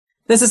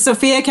This is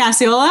Sophia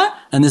Cassiola.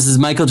 And this is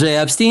Michael J.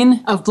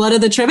 Epstein. Of Blood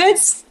of the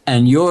Tribbles.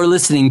 And you're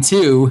listening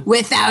to...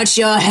 Without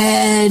Your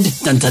Head.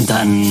 Dun dun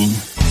dun.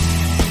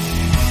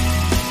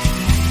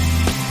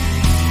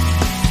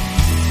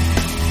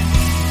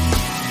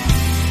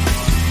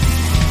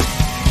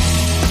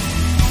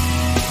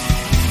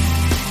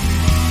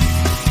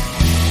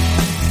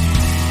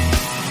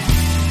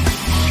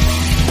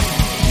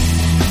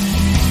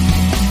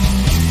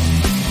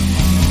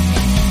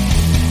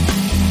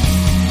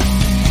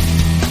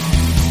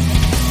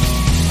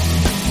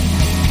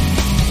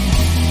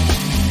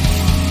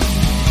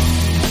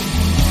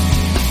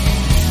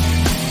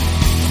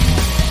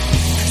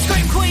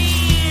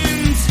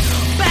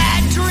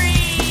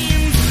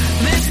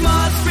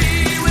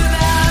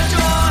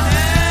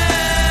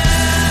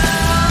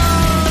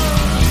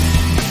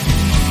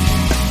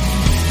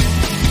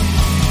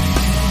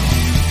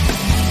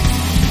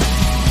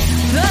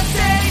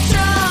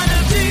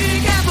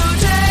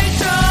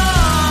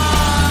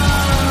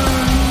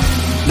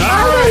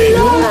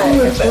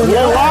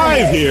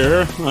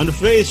 On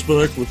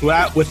Facebook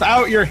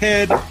without Your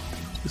Head,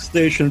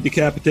 Station of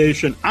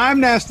Decapitation.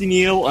 I'm Nasty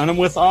Neil, and I'm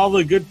with all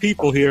the good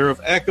people here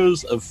of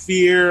Echoes of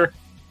Fear.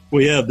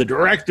 We have the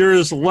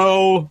directors,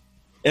 Lo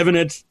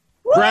Evanet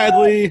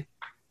Bradley,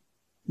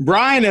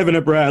 Brian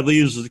Evanet Bradley,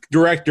 who's the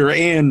director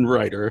and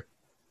writer,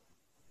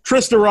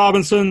 Trista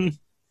Robinson,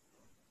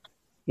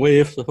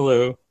 wave,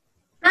 hello.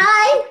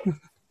 Hi.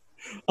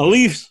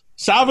 Elise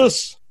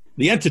Salvas,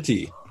 the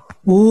entity.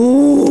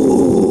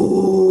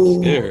 Ooh.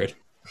 Scared.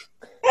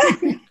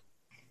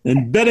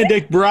 And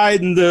Benedict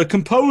Bryden, the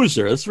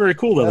composer. That's very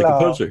cool to have the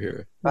composer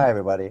here. Hi,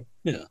 everybody.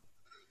 Yeah.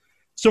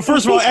 So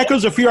first of all,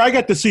 Echoes of Fear, I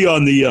got to see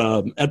on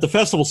the at the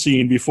festival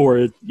scene before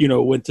it,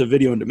 went to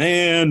video on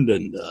demand,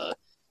 and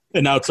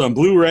now it's on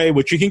Blu-ray,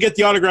 which you can get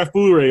the autographed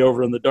Blu-ray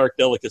over on the Dark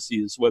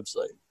Delicacies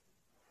website.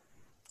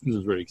 This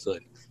is very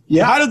exciting.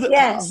 Yeah.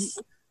 Yes.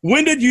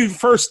 When did you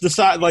first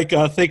decide,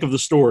 think of the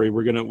story?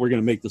 We're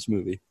gonna make this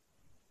movie.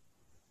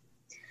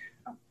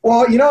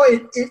 Well,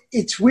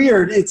 it's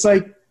weird. It's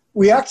like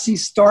we actually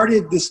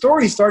the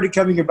story started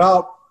coming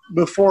about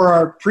before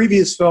our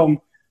previous film,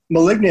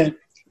 Malignant.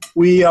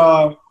 We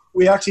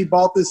actually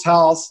bought this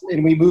house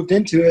and we moved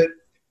into it.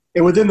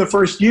 And within the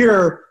first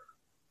year,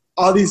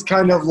 all these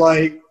kind of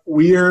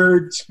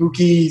weird,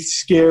 spooky,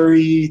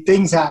 scary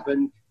things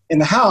happened in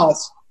the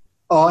house.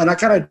 And I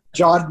kind of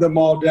jotted them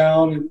all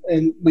down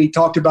and we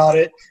talked about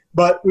it.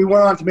 But we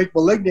went on to make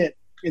Malignant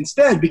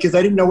instead because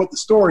I didn't know what the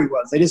story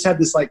was. I just had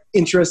this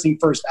interesting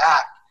first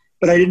act,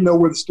 but I didn't know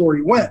where the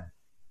story went.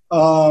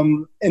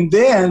 And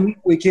then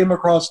we came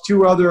across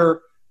two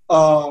other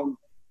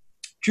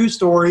true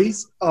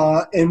stories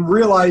and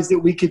realized that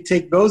we could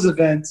take those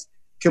events,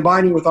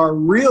 combining with our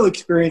real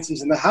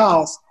experiences in the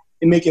house,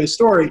 and make it a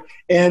story.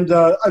 And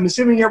I'm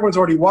assuming everyone's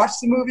already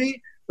watched the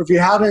movie, or if you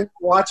haven't,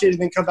 watch it and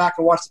then come back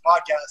and watch the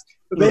podcast.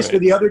 But basically,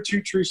 The other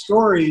two true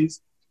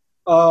stories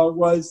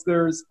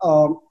there's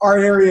our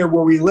area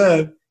where we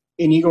live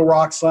in Eagle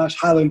Rock /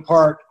 Highland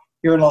Park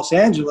here in Los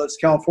Angeles,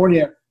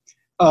 California,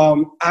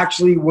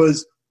 actually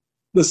was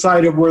the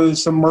site of where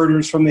there's some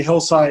murders from the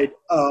Hillside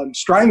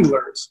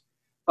Stranglers,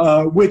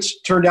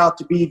 which turned out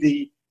to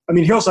be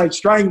Hillside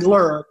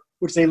Strangler,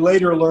 which they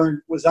later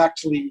learned was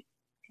actually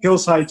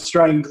Hillside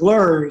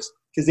Stranglers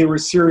because they were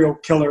serial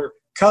killer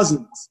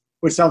cousins,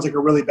 which sounds like a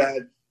really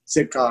bad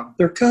sitcom.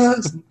 They're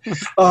cousins.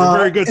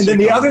 Very good. And then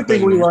the other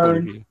thing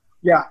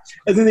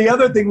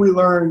we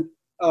learned,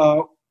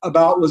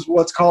 about was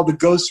what's called the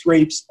ghost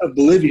rapes of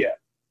Bolivia,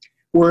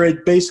 where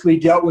it basically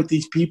dealt with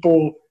these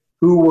people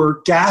who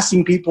were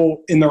gassing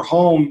people in their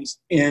homes,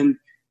 and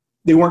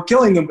they weren't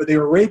killing them, but they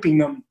were raping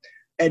them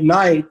at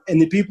night, and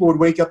the people would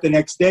wake up the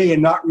next day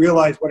and not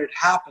realize what had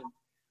happened.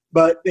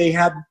 But they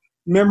had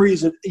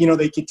memories of,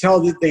 they could tell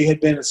that they had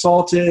been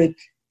assaulted,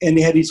 and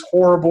they had these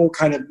horrible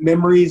kind of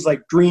memories,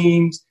 like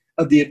dreams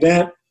of the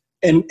event,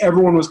 and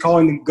everyone was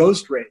calling them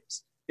ghost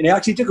rapes. And it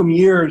actually took them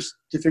years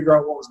to figure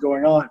out what was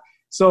going on.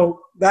 So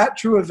that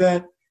true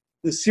event,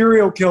 the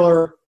serial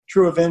killer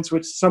true events,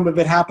 which some of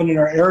it happened in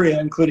our area,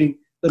 including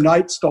the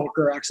Night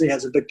Stalker actually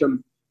has a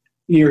victim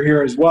near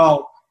here as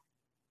well,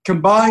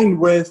 combined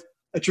with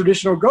a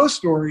traditional ghost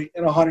story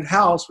in a haunted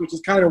house, which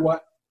is kind of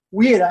what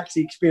we had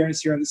actually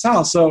experienced here in this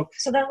house. So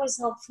that was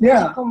helpful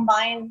to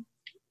combine,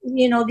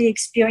 the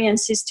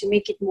experiences to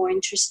make it more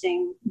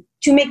interesting,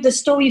 to make the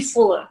story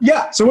fuller.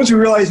 Yeah. So once we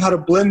realized how to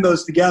blend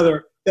those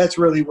together, that's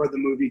really where the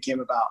movie came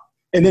about.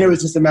 And then it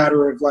was just a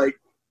matter of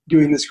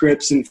doing the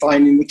scripts and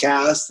finding the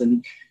cast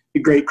and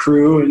the great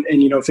crew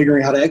and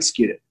figuring how to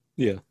execute it.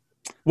 Yeah.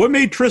 What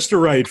made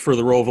Trista right for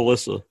the role of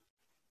Alyssa?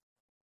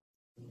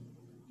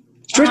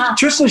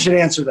 Trista should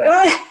answer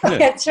that.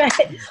 That's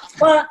right.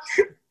 Well,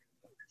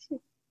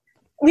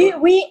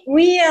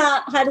 we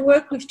had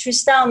worked with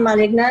Trista on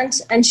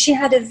Malignant, and she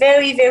had a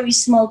very, very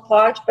small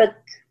part, but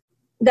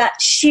that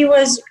she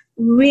was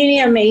really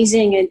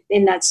amazing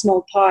in that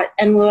small part.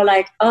 And we were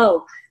like,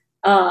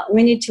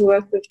 we need to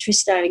work with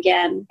Trista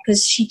again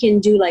because she can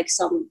do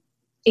some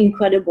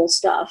incredible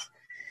stuff.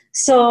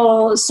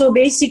 So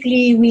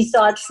basically, we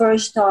thought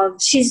first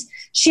of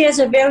she has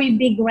a very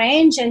big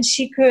range, and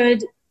she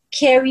could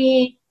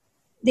carry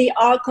the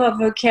arc of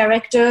her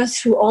character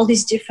through all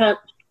these different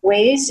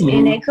ways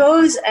in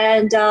Echoes.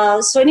 And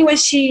so anyway,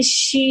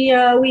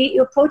 we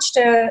approached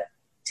her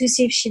to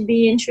see if she'd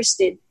be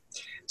interested.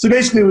 So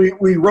basically,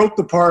 we wrote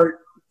the part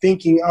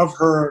thinking of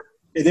her,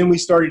 and then we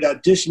started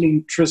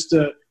auditioning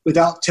Trista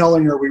without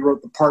telling her we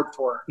wrote the part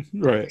for her.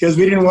 Right. Because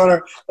we didn't want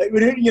to,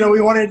 we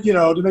wanted,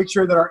 to make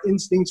sure that our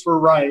instincts were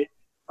right.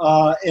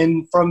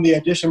 And from the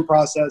audition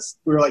process,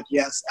 we were like,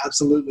 yes,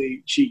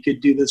 absolutely, she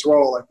could do this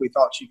role like we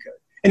thought she could.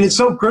 And it's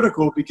so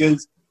critical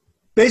because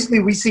basically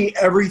we see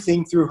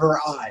everything through her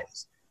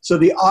eyes. So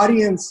the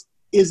audience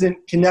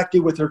isn't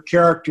connected with her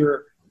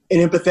character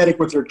and empathetic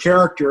with her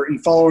character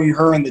and following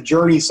her on the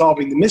journey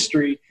solving the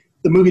mystery,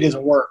 the movie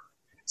doesn't work.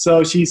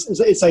 So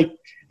it's like,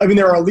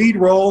 there are lead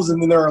roles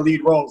and then there are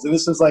lead roles. And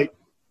this is like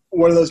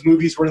one of those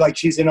movies where like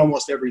she's in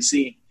almost every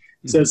scene.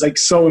 So it's like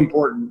so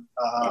important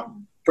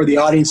for the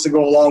audience to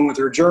go along with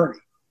her journey.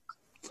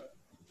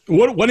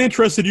 What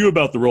interested you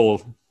about the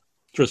role,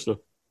 Trista?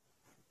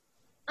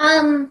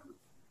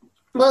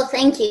 Well,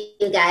 thank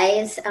you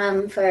guys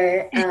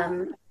for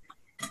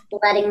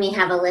letting me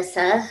have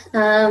Alyssa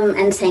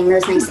and saying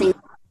those nice things.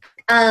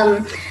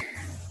 I'm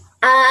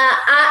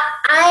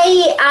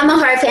a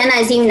horror fan,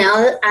 as you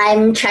know.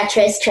 I'm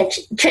treacherous,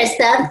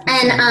 Trista,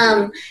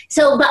 and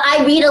but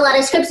I read a lot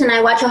of scripts and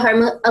I watch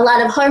a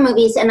lot of horror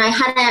movies, and I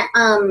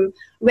hadn't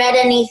read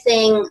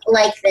anything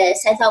like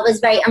this. I thought it was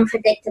very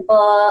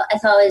unpredictable. I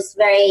thought it was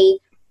very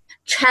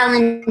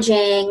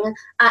challenging.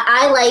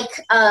 I like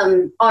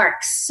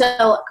arcs,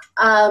 so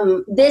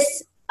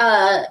this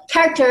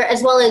character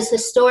as well as the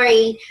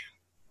story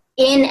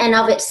in and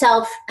of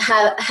itself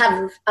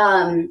have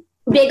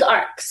big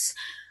arcs.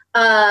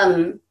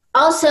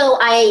 Also,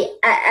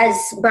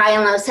 as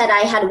Brian Lowe said,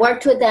 I had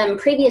worked with them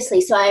previously,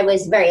 so I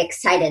was very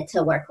excited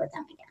to work with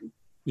them again.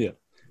 Yeah.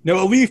 Now,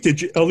 Alif,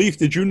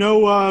 did you know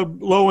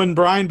Lowe and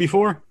Brian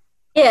before?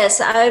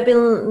 Yes, I've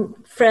been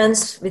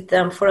friends with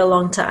them for a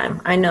long time.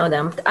 I know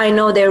them. I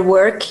know their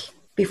work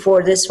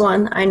before this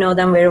one. I know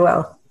them very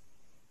well.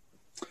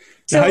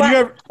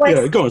 Now,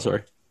 go on,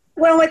 sorry.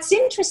 Well, what's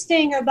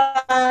interesting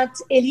about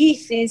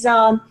Elif is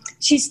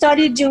she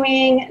started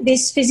doing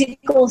this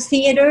physical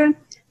theater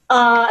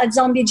at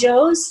Zombie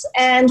Joe's,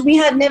 and we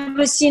had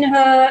never seen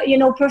her,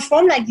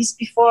 perform like this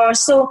before.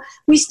 So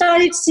we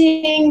started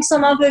seeing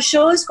some of her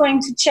shows,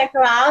 going to check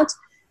her out.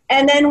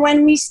 And then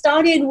when we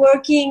started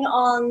working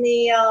on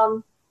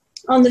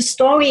the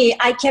story,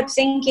 I kept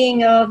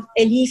thinking of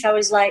Elif. I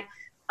was like,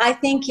 I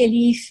think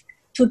Elif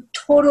to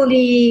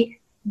totally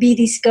be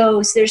this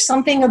ghost. There's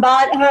something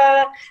about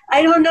her.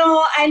 I don't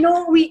know. I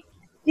know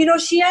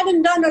she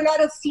hadn't done a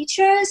lot of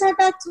features at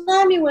that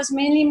time. It was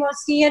mainly more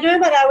theater,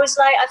 but I was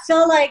like, I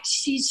felt like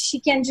she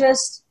can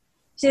just,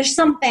 there's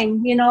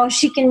something,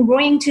 she can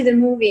bring to the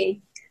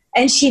movie.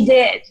 And she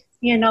did,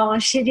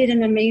 she did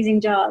an amazing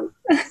job.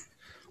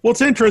 Well,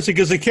 it's interesting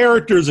because the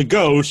character is a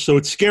ghost, so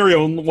it's scary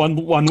on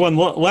one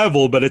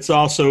level, but it's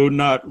also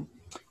not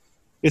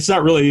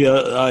really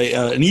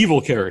an evil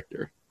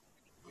character.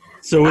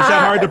 So is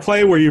that hard to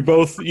play where you're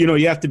both,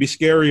 you have to be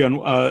scary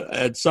on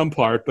at some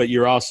part, but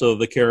you're also,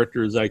 the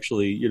character is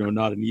actually,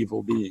 not an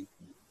evil being?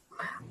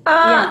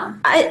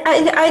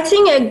 I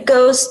think a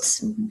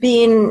ghost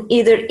being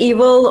either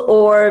evil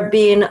or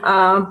being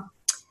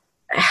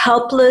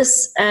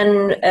helpless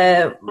and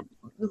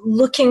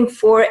looking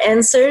for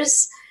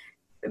answers,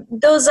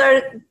 those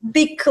are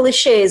big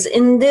cliches.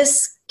 In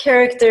this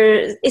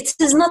character, it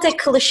is not a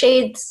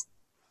cliched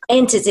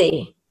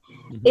entity.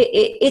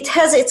 It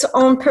has its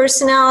own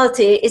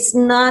personality. It's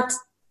not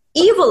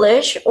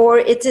evilish, or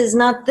it is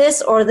not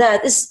this or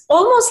that. It's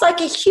almost like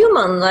a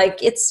human,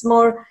 like it's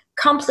more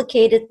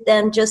complicated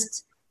than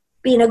just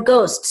being a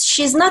ghost.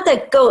 She's not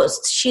a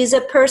ghost. She's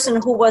a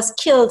person who was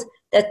killed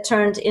that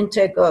turned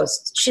into a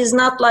ghost. She's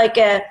not like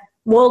a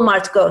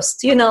Walmart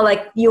ghost,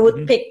 like you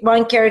would pick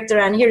one character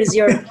and here is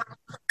your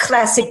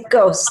classic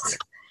ghost.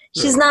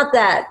 She's not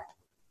that.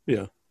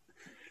 Yeah.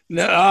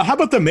 Now, how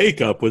about the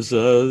makeup?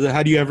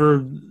 Had you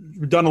ever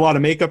done a lot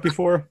of makeup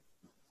before?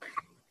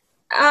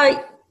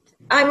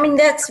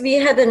 We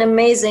had an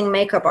amazing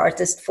makeup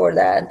artist for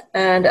that,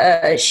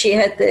 and she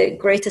had the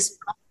greatest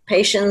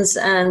patience,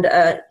 and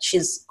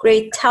she's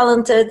great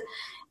talented.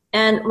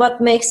 And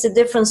what makes the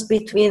difference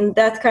between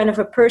that kind of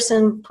a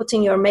person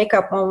putting your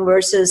makeup on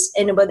versus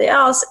anybody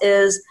else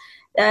is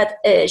that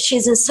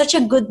she's in such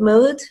a good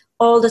mood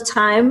all the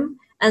time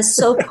and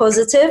so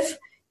positive.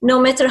 No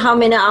matter how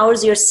many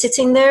hours you're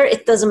sitting there,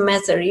 it doesn't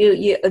matter.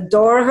 You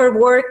adore her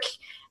work,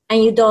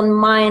 and you don't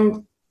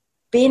mind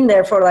being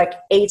there for like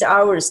 8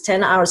 hours,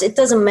 10 hours. It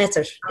doesn't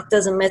matter. It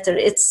doesn't matter.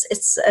 It's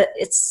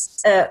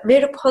a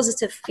very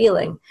positive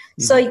feeling.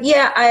 Mm-hmm. So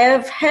yeah, I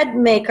have had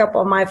makeup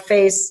on my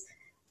face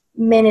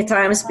many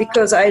times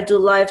because I do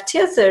live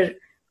theater.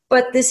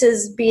 But this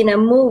has been a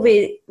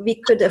movie. We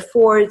could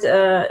afford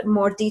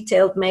more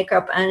detailed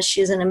makeup, and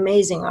she's an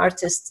amazing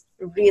artist.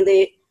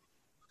 Really,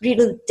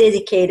 really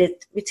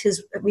dedicated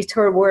with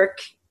her work.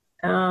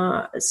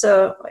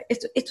 So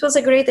it was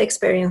a great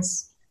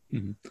experience.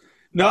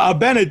 No,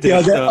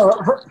 Benedict. Yeah,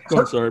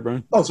 sorry,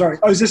 Brian. Oh, sorry.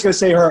 I was just going to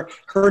say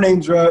her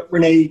name's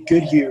Renee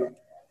Goodhue,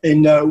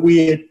 and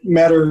we had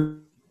met her.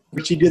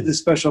 She did the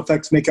special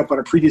effects makeup on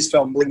a previous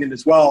film, Malignant,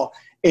 as well.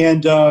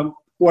 And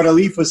what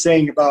Alif was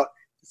saying about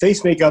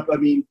face makeup, I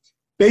mean,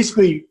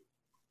 basically,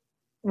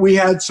 we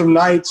had some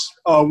nights,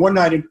 one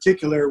night in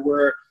particular,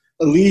 where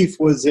Alif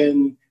was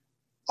in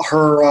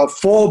her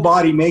full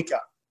body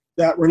makeup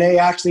that Renee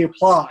actually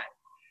applied.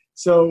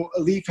 So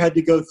Alif had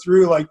to go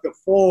through like the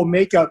full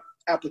makeup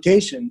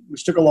application,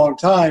 which took a long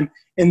time,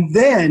 and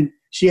then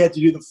she had to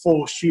do the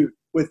full shoot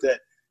with it.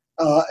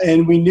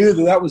 And we knew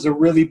that was a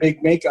really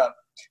big makeup.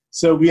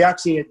 So we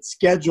actually had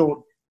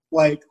scheduled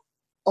like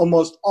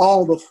almost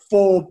all the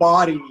full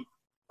body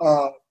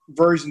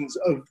versions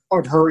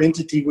of her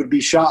entity would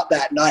be shot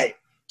that night.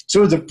 So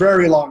it was a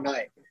very long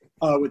night,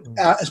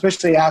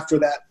 especially after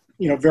that,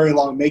 very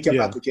long makeup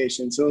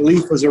application. So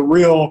Alif was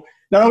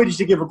not only did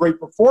she give a great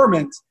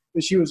performance,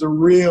 but she was a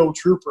real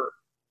trooper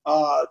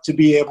to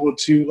be able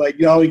to like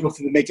not only go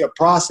through the makeup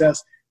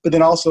process, but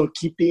then also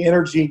keep the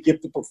energy and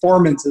give the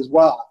performance as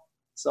well.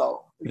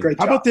 So great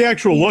job. How about the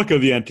actual look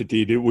of the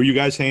entity? Were you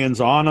guys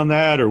hands-on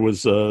that, or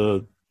was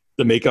the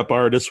makeup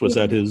artist, was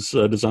that his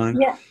design?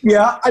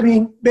 Yeah. I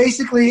mean,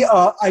 basically,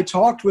 I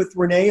talked with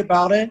Renee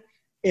about it,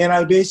 and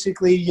I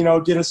basically,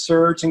 did a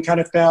search and kind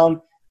of found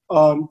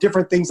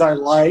different things I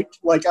liked.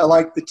 Like I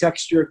like the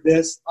texture of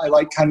this. I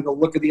like kind of the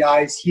look of the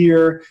eyes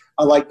here.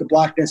 I like the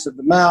blackness of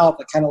the mouth.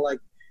 I kind of like,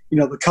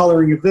 the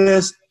coloring of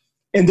this.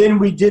 And then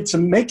we did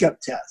some makeup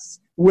tests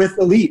with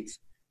Alif.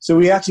 So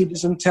we actually did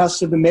some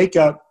tests of the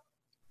makeup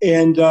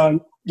and,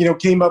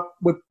 came up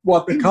with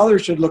what the color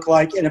should look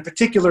like in a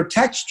particular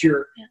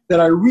texture that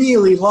I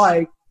really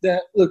liked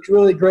that looked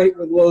really great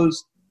with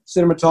Lowe's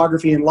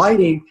cinematography and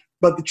lighting.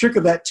 But the trick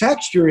of that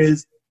texture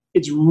is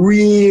it's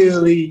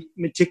really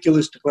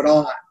meticulous to put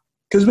on.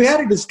 Because we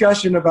had a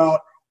discussion about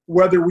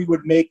whether we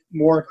would make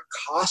more of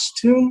a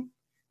costume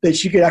that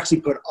she could actually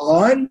put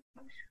on.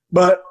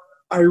 But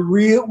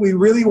we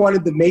really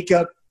wanted the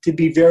makeup to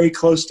be very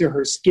close to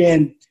her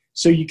skin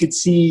so you could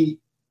see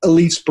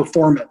Alif's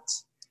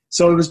performance.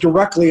 So it was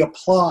directly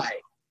applied.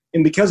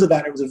 And because of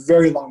that, it was a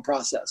very long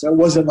process. It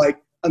wasn't like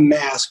a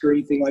mask or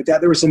anything like that.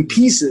 There were some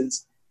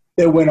pieces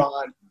that went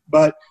on,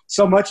 but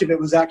so much of it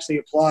was actually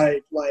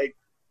applied like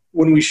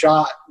when we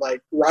shot,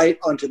 like right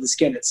onto the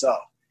skin itself.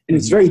 And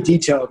it's very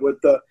detailed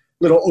with the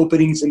little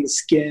openings in the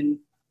skin.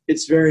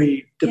 It's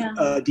very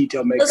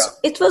detailed makeup.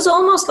 It was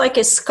almost like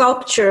a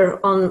sculpture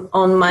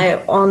on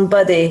my own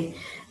body.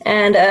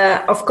 And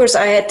of course,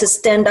 I had to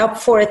stand up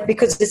for it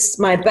because it's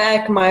my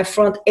back, my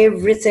front,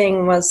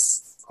 everything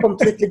was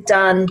completely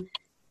done.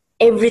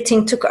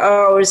 Everything took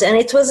hours. And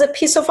it was a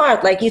piece of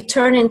art. Like you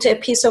turn into a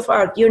piece of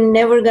art. You're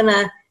never going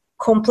to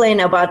complain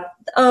about,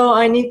 oh,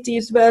 I need to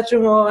use the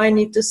bathroom, or I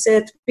need to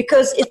sit.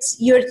 Because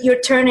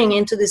you're turning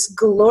into this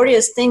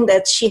glorious thing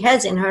that she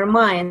has in her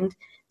mind.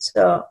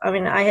 So, I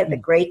mean, I had a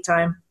great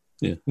time.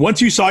 Yeah.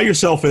 Once you saw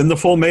yourself in the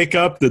full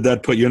makeup, did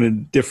that put you in a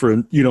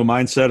different,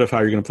 mindset of how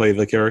you're going to play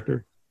the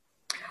character?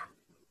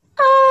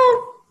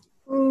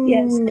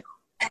 Yes.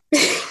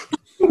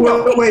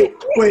 Well, wait,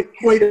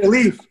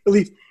 Alif,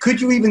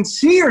 could you even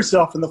see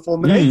yourself in the full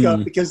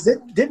makeup? Because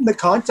didn't the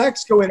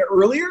contacts go in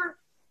earlier?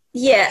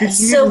 Yeah. Could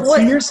you even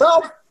see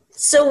yourself?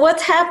 So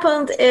what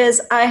happened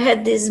is I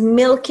had these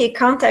milky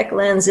contact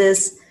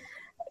lenses,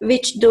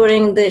 which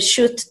during the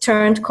shoot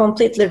turned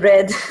completely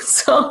red.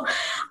 So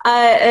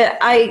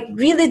I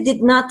really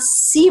did not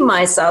see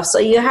myself. So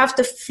you have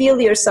to feel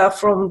yourself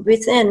from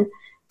within.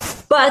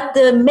 But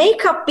the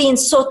makeup being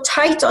so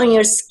tight on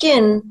your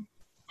skin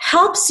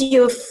helps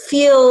you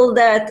feel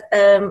that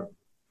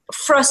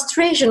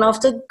frustration of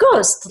the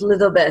ghost a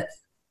little bit.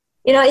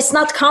 It's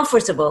not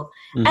comfortable.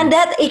 And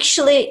that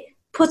actually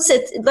puts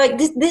it like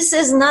this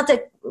is not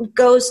a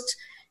ghost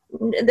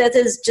that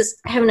is just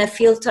having a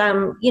field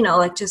time,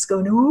 like just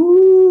going,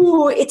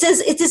 ooh. It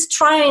is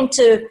trying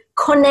to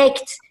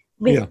connect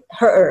with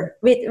her,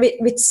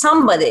 with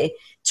somebody,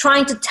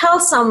 trying to tell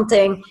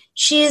something.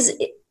 She's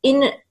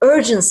in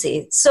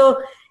urgency.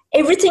 So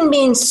everything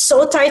being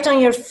so tight on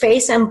your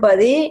face and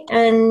body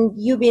and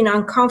you being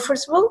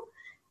uncomfortable,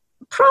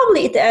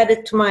 probably it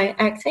added to my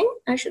acting,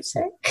 I should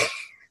say.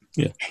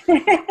 Yeah.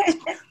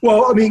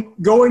 Well, I mean,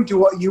 going to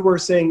what you were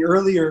saying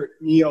earlier,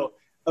 Neil,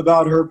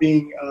 about her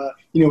being,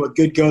 a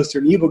good ghost or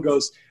an evil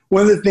ghost,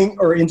 one of the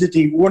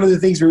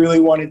things we really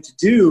wanted to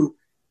do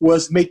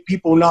was make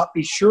people not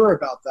be sure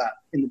about that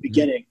in the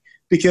beginning.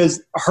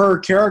 Because her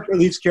character,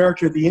 Alif's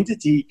character, the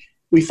entity,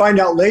 we find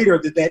out later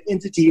that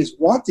entity is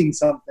wanting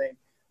something,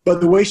 but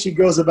the way she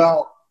goes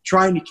about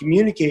trying to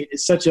communicate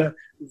is such a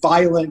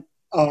violent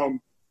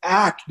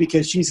act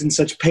because she's in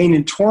such pain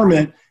and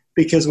torment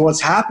because of what's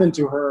happened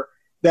to her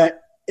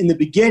that in the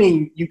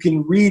beginning you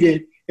can read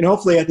it, and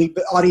hopefully I think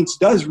the audience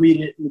does read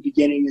it in the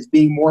beginning as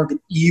being more of an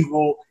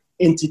evil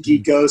entity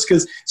ghost,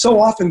 because so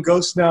often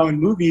ghosts now in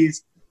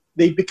movies,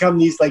 they become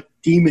these like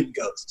demon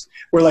ghosts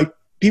where like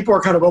people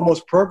are kind of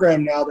almost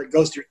programmed now that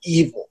ghosts are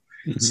evil.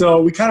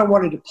 So we kind of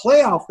wanted to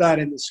play off that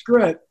in the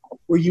script,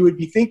 where you would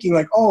be thinking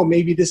like, oh,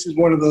 maybe this is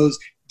one of those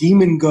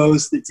demon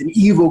ghosts. It's an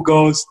evil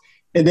ghost.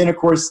 And then, of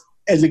course,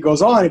 as it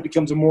goes on, it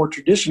becomes a more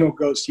traditional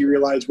ghost, you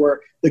realize,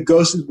 where the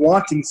ghost is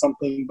wanting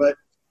something, but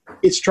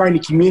it's trying to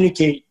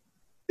communicate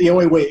the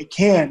only way it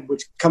can,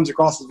 which comes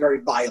across as very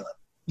violent.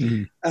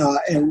 And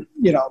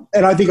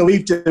I think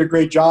Alif did a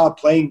great job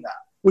playing that,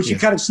 which you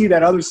kind of see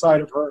that other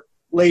side of her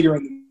later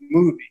in the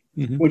movie,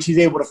 when she's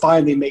able to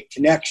finally make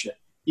connection.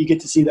 You get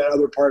to see that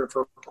other part of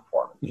her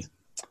performance. Yeah.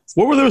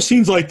 What were those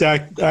scenes like to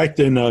act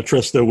in,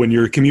 Trista, when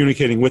you're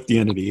communicating with the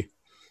entity?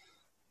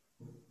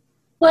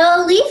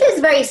 Well, Leaf is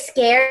very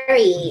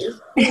scary,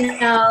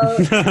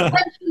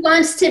 what she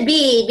wants to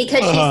be,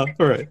 because she's a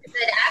good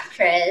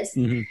actress.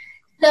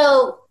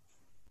 So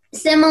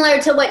similar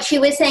to what she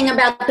was saying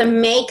about the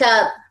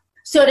makeup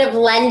sort of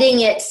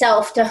lending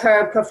itself to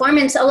her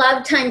performance, a lot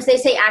of times they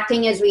say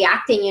acting is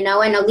reacting, and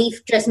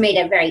Alif just made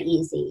it very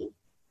easy.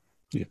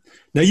 Yeah.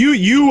 Now you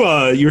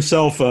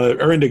yourself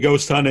are into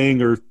ghost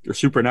hunting or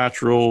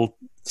supernatural.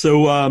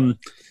 So,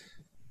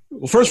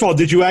 well, first of all,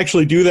 did you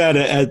actually do that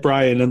at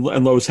Brian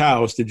and Lo's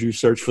house? Did you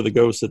search for the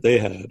ghosts that they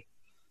had?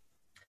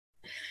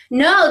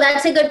 No,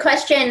 that's a good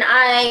question.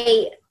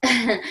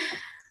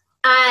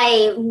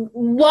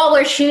 While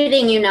we're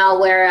shooting,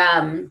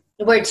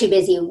 we're too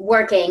busy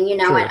working,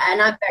 and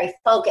I'm very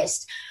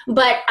focused.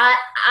 But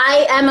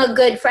I am a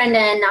good friend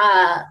and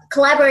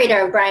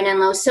collaborator of Brian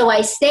and Lo, so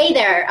I stay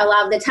there a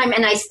lot of the time,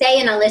 and I stay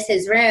in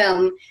Alyssa's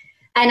room,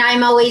 and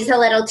I'm always a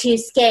little too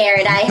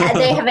scared. They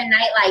have a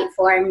nightlight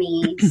for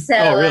me. So,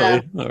 oh,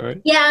 really? All right.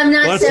 Yeah, I'm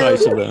not that's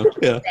nice of them.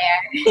 Yeah.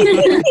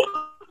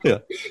 There.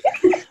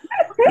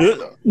 Yeah.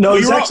 No,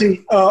 it's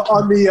actually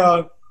on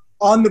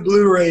the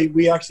Blu-ray,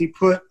 we actually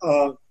put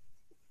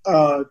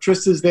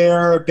Trista's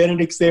there,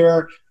 Benedict's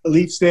there,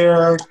 Alif's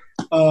there,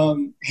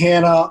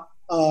 Hannah,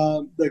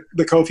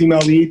 the co-female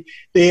lead.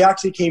 They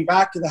actually came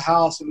back to the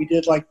house, and we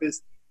did like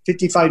this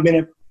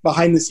 55-minute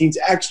behind-the-scenes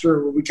extra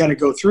where we kind of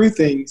go through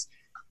things,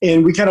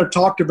 and we kind of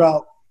talked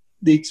about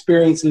the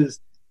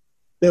experiences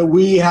that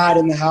we had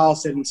in the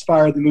house that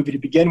inspired the movie to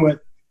begin with.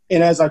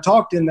 And as I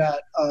talked in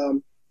that,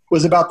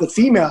 was about the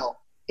female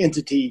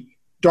entity,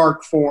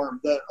 dark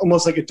form,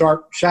 almost like a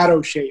dark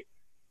shadow shape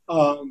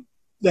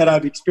that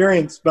I've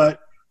experienced. But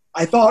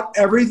I thought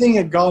everything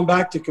had gone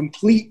back to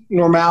complete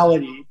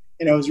normality,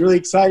 and I was really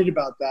excited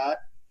about that.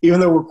 Even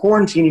though we're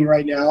quarantining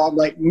right now, I'm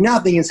like,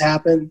 nothing has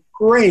happened.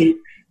 Great.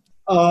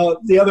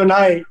 The other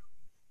night,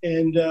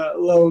 and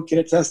Lo can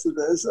attest to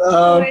this.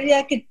 Maybe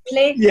I could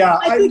play. Yeah,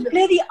 I could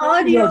play the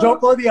audio. No, don't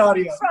play the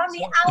audio. From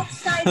the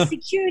outside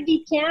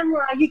security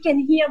camera, you can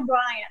hear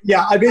Brian.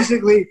 Yeah, I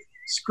basically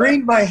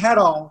screamed my head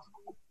off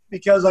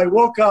because I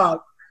woke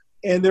up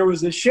and there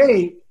was a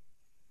shape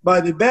by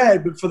the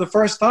bed, but for the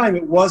first time,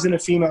 it wasn't a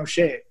female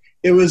shape.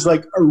 It was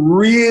like a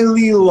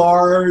really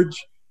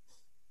large,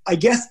 I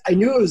guess I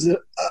knew it was a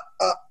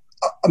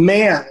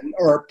man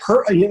or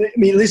I mean,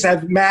 at least I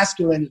have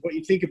masculine is what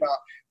you think about,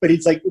 but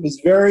it was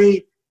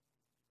very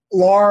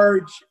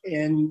large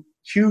and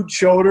huge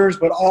shoulders,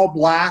 but all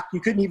black.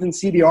 You couldn't even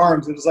see the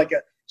arms. It was like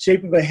a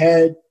shape of a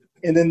head,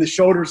 and then the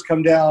shoulders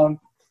come down,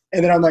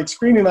 and then I'm like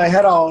screaming my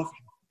head off,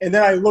 and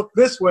then I look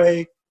this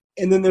way,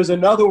 and then there's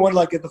another one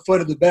like at the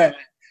foot of the bed.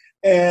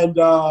 And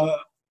that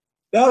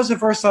was the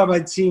first time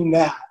I'd seen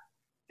that,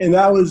 and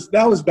that was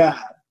bad.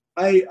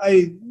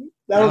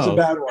 That was a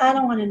bad one. I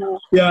don't want to know.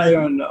 Yeah, I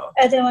don't know.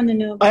 I don't want to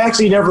know. I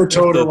actually never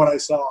told her what I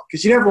saw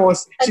because she never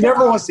wants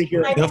to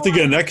hear it. You have to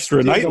get an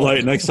extra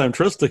nightlight next time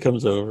Trista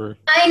comes over.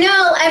 I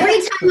know. Every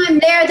time I'm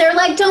there, they're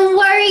like, "Don't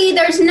worry,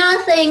 there's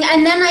nothing."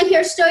 And then I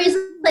hear stories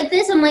like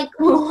this. I'm like,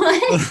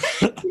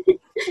 "What?"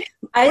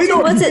 I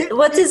think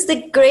what is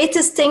the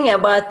greatest thing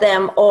about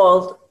them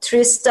all,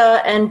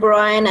 Trista and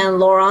Brian and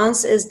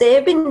Laurence, is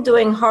they've been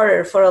doing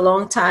horror for a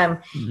long time,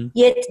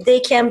 yet they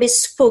can be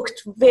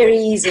spooked very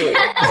easily. and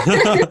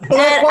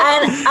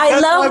I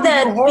love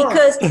that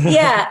because,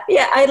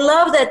 I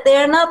love that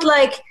they're not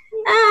like,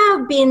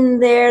 been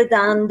there,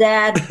 done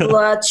that,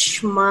 blood,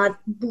 schmut,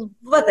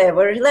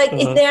 whatever. Like,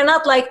 they're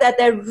not like that.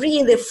 They're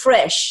really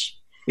fresh.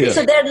 Yeah.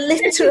 So they're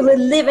literally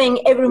living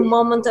every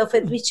moment of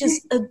it, which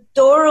is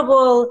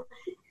adorable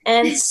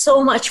and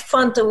so much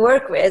fun to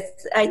work with.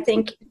 I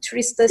think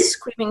Trista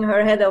screaming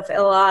her head off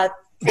a lot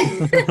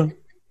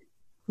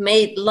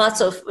made lots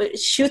of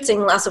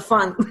shooting lots of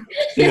fun.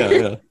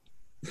 Yeah.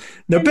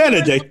 Now,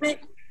 Benedict,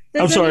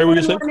 I'm sorry, what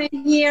were you saying? Want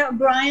to hear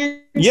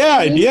Brian?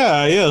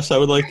 Yes, I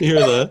would like to hear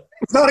that.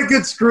 It's not a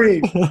good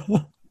scream.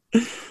 Wait,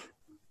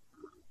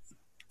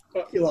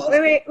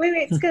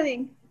 it's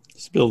coming.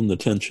 It's building the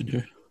tension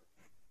here.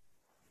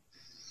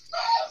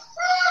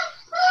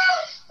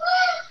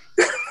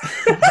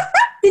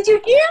 Did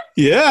you hear?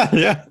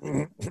 Yeah.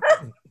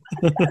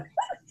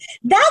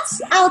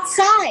 That's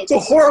outside. It's a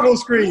horrible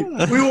scream.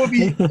 We will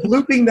be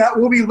looping that.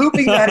 We'll be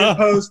looping that in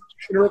post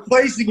and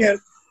replacing it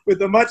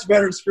with a much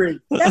better scream.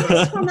 That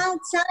was from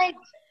outside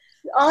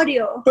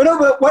audio.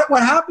 But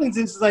what happens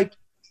is like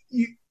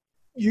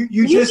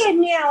you're just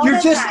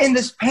in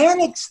this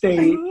panic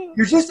state.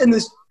 You're just in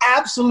this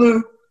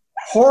absolute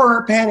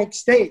horror panic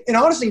state. And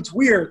honestly, it's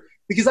weird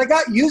because I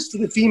got used to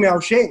the female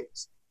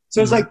shapes.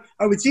 So it's like,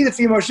 I would see the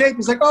female shape.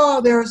 It's like,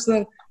 oh, there's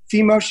the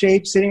female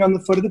shape sitting on the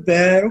foot of the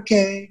bed.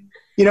 Okay.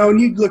 You know,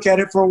 and you'd look at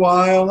it for a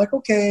while, like,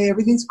 okay,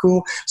 everything's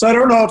cool. So I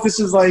don't know if this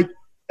is like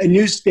a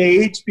new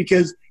stage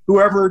because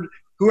whoever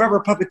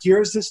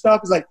puppeteers this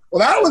stuff is like, well,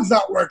 that one's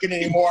not working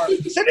anymore.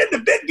 Send in the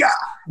big guy.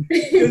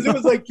 Because it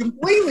was like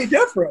completely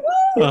different.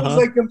 It was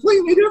like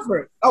completely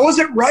different. I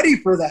wasn't ready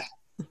for that.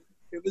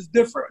 It was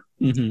different.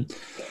 Mm-hmm.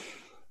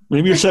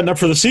 Maybe you're setting up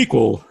for the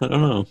sequel. I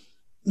don't know.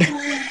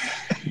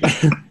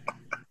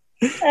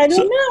 I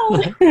don't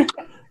know.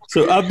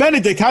 So,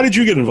 Benedict, how did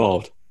you get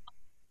involved?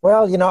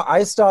 Well, you know,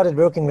 I started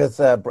working with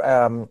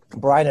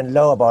Brian and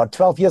Lo about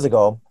 12 years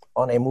ago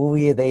on a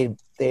movie they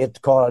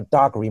called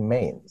Dark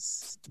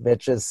Remains,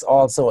 which is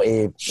also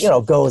a, you know,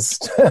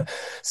 ghost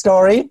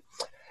story.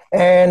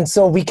 And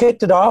so we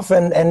kicked it off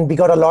and we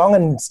got along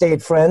and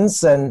stayed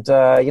friends. And,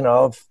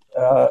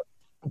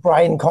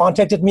 Brian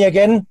contacted me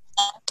again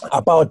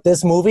about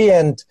this movie.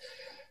 And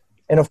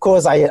of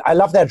course, I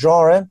love that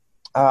genre.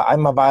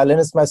 I'm a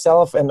violinist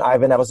myself, and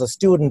when I was a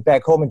student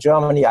back home in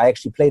Germany, I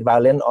actually played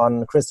violin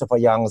on Christopher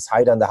Young's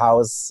Hide in the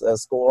House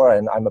score,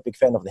 and I'm a big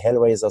fan of the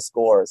Hellraiser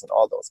scores and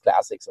all those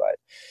classics, right?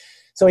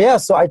 So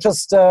I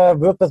just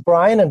worked with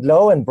Brian and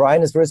Lo, and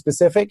Brian is very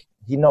specific.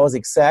 He knows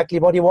exactly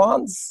what he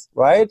wants,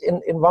 right,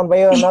 in one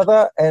way or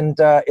another, and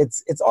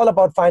it's all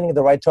about finding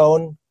the right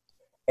tone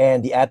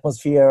and the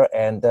atmosphere,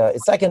 and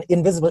it's like an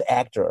invisible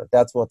actor.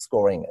 That's what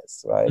scoring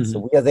is, right? Mm-hmm.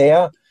 So we are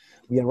there.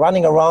 We are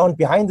running around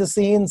behind the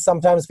scenes.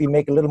 Sometimes we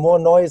make a little more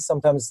noise,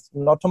 sometimes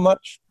not too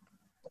much.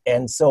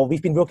 And so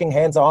we've been working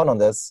hands-on on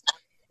this.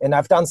 And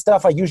I've done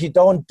stuff I usually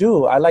don't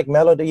do. I like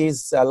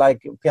melodies. I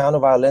like piano,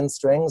 violin,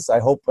 strings. I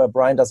hope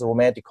Brian does a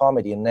romantic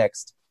comedy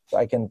next, so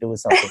I can do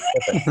something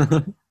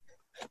different.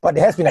 But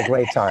it has been a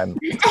great time.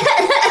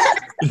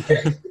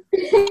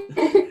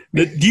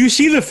 Do you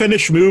see the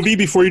finished movie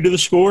before you do the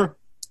score?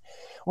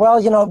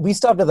 Well, you know, we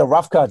start with a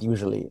rough cut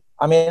usually.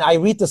 I mean, I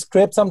read the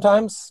script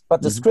sometimes,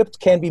 but the script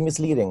can be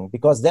misleading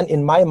because then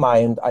in my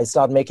mind, I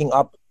start making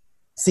up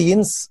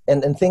scenes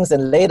and things.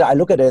 And later I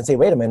look at it and say,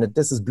 wait a minute,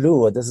 this is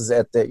blue or this is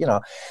at the, you know.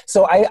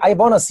 So I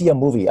want to see a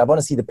movie. I want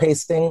to see the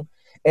pacing.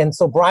 And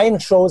so Brian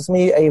shows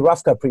me a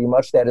rough cut pretty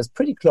much that is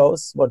pretty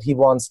close what he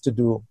wants to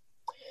do.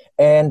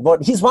 And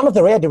he's one of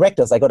the rare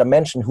directors I got to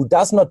mention who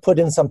does not put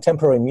in some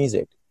temporary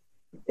music.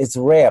 It's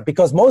rare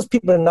because most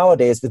people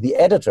nowadays with the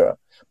editor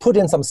put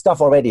in some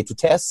stuff already to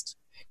test.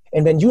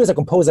 And when you as a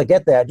composer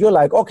get that, you're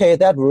like, okay,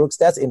 that works.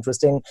 That's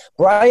interesting.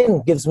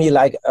 Brian gives me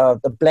like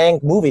the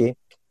blank movie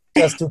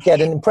just to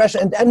get an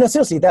impression. And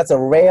seriously, that's a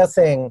rare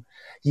thing.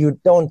 You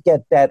don't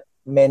get that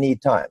many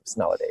times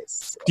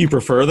nowadays. Do you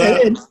prefer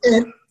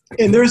that?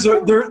 And there's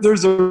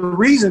a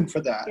reason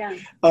for that.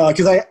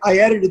 Because I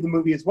edited the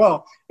movie as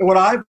well. And what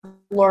I've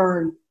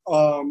learned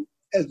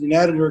as an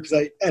editor, because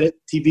I edit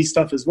TV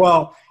stuff as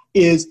well,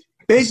 is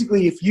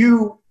basically if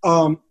you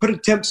put a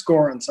temp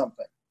score on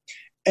something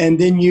and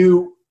then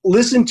you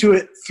listen to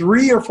it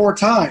 3 or 4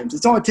 times,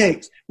 that's all it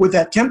takes with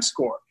that temp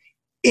score.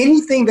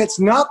 Anything that's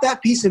not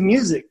that piece of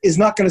music is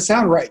not going to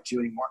sound right to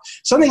you anymore.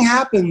 Something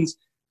happens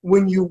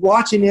when you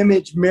watch an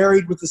image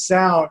married with the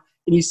sound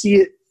and you see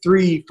it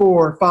 3,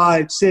 4,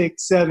 5,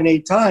 6, 7,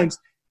 8 times,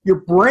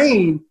 your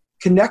brain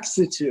connects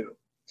the two.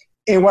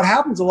 And what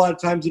happens a lot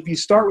of times if you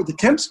start with the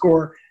temp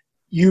score,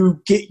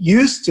 you get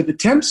used to the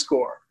temp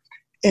score.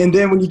 And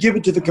then when you give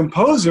it to the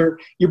composer,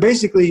 you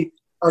basically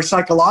are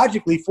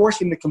psychologically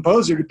forcing the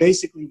composer to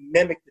basically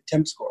mimic the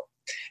temp score.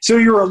 So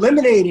you're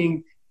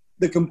eliminating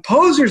the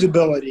composer's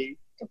ability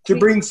to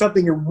bring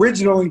something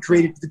original and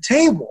creative to the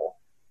table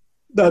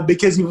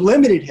because you've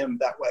limited him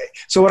that way.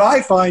 So what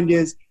I find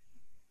is,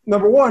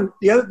 number one,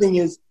 the other thing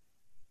is,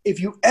 if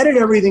you edit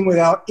everything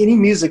without any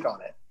music on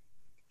it,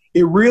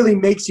 it really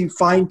makes you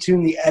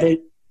fine-tune the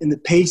edit and the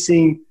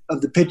pacing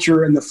of the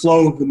picture and the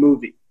flow of the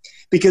movie.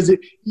 Because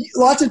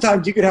lots of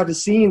times you could have a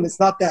scene that's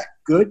not that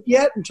good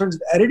yet in terms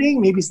of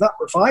editing. Maybe it's not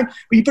refined,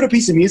 but you put a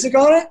piece of music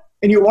on it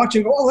and you watch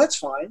and go, oh, that's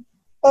fine.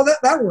 Oh,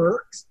 that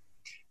works.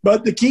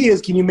 But the key is,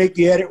 can you make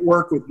the edit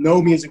work with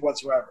no music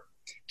whatsoever?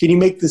 Can you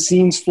make the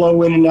scenes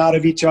flow in and out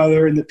of each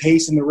other and the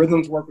pace and the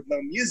rhythms work with no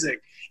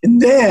music?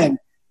 And then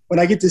when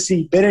I get to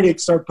see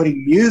Benedict start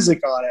putting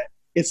music on it,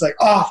 it's like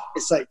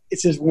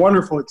it's this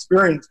wonderful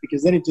experience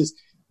because then it just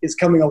is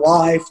coming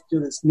alive to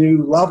this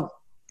new level.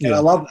 And I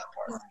love that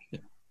part.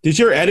 Did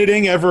your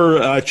editing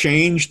ever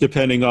change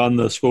depending on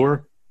the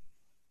score?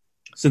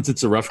 Since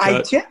it's a rough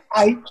cut?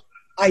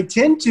 I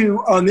tend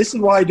to, this is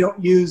why I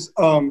don't use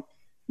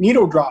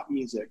needle drop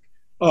music.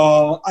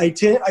 I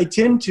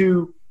tend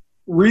to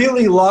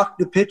really lock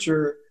the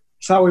picture.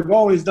 It's how we've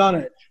always done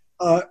it.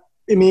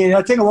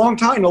 It take a long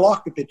time to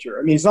lock the picture.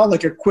 I mean, it's not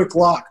like a quick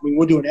lock. I mean,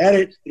 we'll do an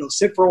edit. It'll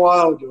sit for a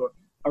while. We'll do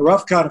a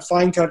rough cut, a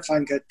fine cut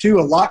 2,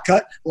 a lock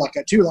cut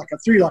 2, lock cut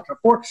 3, lock cut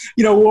 4.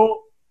 We'll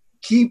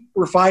keep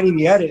refining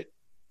the edit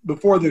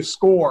before the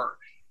score.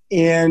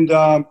 And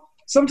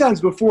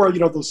sometimes before,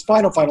 those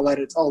final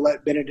edits, I'll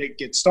let Benedict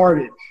get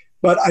started.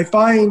 But I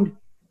find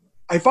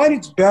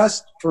it's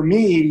best for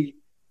me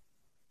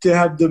to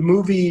have the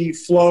movie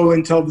flow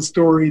and tell the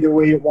story the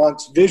way it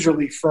wants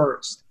visually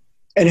first,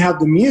 and have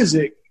the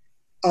music.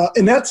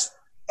 And that's,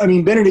 I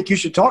mean, Benedict, you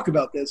should talk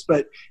about this,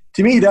 but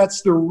to me,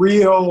 that's the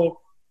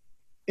real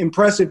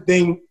impressive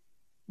thing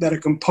that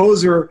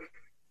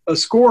a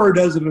scorer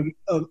does of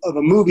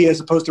a movie as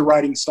opposed to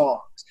writing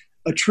songs.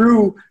 A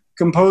true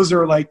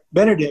composer like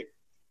Benedict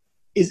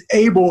is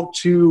able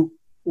to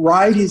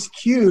ride his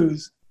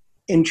cues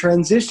and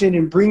transition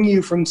and bring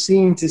you from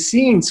scene to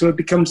scene, so it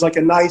becomes like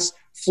a nice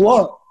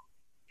flow.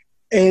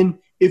 And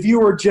if you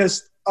were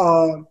just,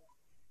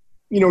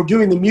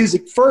 doing the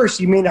music first,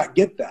 you may not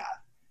get that.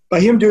 By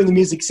him doing the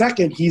music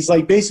second, he's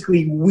like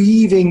basically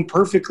weaving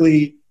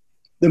perfectly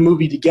the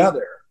movie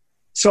together.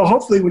 So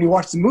hopefully when you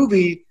watch the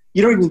movie,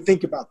 you don't even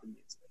think about the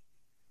music,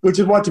 which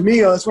is what, to me,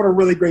 that's what a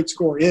really great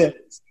score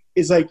is.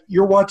 Is like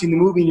you're watching the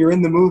movie and you're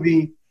in the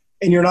movie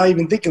and you're not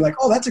even thinking like,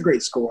 oh, that's a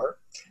great score.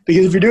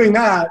 Because if you're doing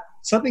that,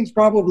 something's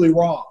probably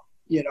wrong,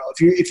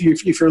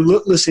 if you're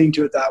listening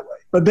to it that way.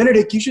 But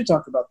Benedict, you should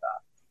talk about that.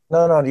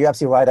 No, you're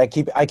absolutely right.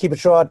 I keep it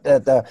short.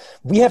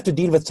 We have to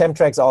deal with temp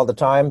tracks all the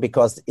time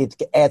because it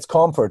adds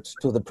comfort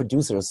to the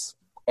producers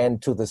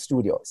and to the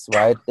studios,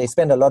 right? They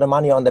spend a lot of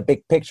money on the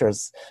big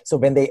pictures. So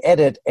when they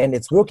edit and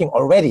it's working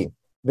already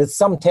with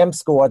some temp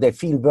score, they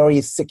feel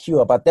very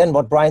secure. But then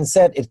what Brian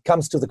said, it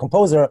comes to the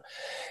composer.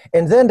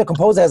 And then the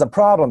composer has a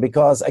problem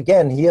because,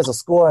 again, he has a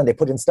score and they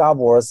put in Star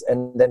Wars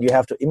and then you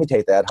have to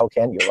imitate that. How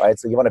can you, right?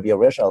 So you want to be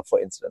original, for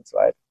instance,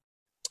 right?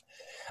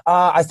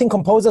 I think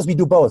composers, we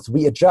do both.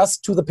 We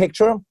adjust to the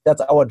picture.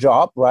 That's our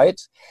job, right?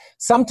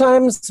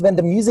 Sometimes when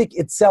the music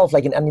itself,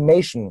 like in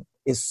animation,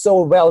 is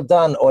so well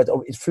done or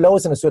it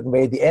flows in a certain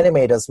way, the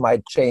animators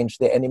might change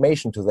their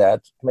animation to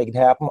that to make it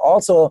happen.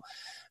 Also,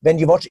 when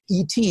you watch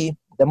E.T.,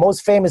 the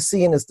most famous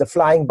scene is the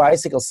flying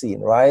bicycle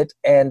scene, right?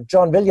 And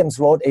John Williams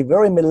wrote a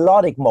very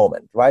melodic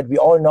moment, right? We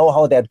all know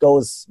how that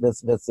goes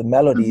with the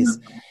melodies.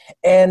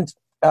 And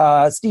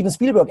Steven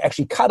Spielberg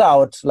actually cut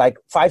out like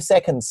 5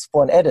 seconds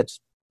for an edit.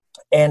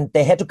 And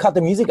they had to cut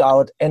the music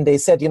out, and they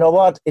said, you know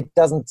what, it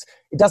doesn't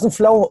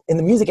flow in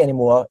the music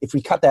anymore if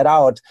we cut that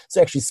out.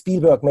 So actually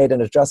Spielberg made an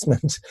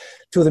adjustment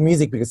to the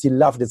music because he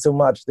loved it so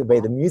much the way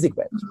the music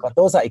went. But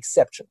those are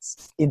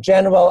exceptions. In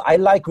general, I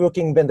like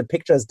working when the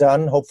picture is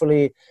done,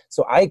 hopefully,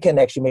 so I can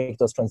actually make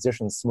those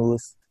transitions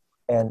smooth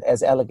and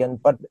as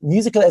elegant. But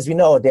musical, as we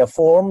know, there are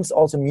forms,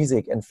 also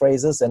music and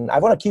phrases, and I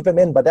want to keep them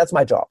in, but that's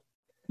my job,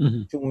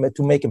 to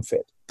make them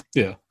fit.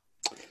 Yeah.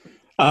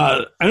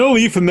 I know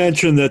Leif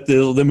mentioned that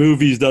the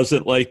movies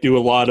doesn't do a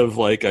lot of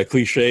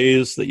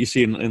cliches that you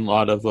see in a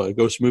lot of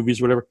ghost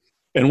movies or whatever.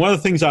 And one of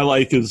the things I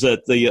like is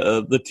that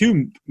the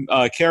two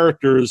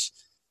characters,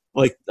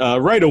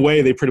 right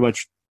away, they pretty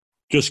much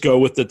just go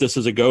with that this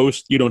is a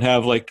ghost. You don't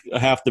have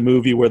half the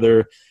movie where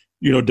they're,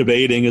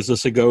 debating, is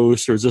this a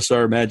ghost or is this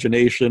our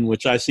imagination,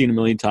 which I've seen a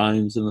million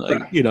times and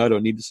I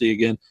don't need to see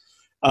again.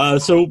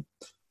 So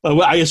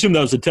I assume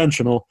that was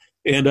intentional.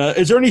 And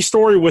is there any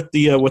story with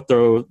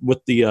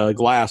the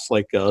glass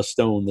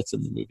stone that's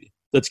in the movie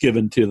that's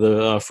given to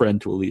the friend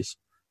to Elise?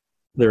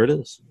 There it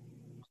is.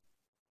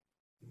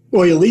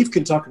 Well, Leif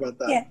can talk about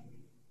that.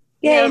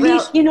 Yeah,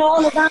 Leif, you know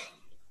all about.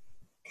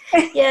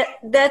 Yeah,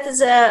 that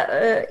is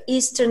a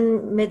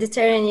Eastern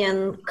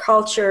Mediterranean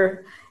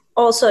culture.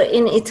 Also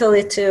in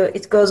Italy too.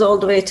 It goes all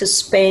the way to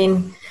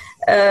Spain.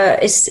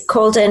 It's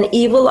called an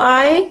evil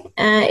eye.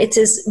 It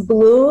is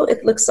blue.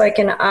 It looks like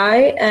an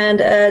eye. And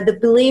the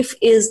belief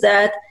is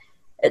that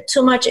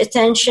too much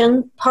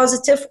attention,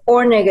 positive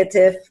or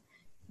negative,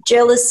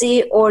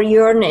 jealousy or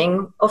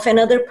yearning of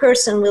another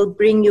person will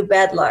bring you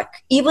bad luck,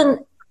 even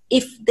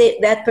if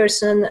that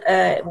person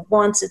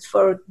wants it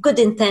for good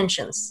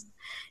intentions.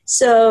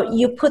 So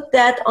you put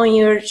that on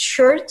your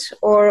shirt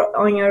or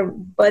on your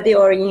body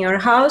or in your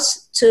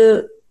house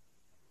to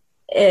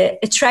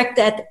attract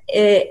that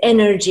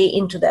energy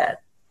into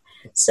that.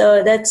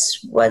 So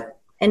that's what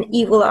an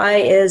evil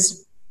eye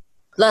is.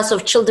 Lots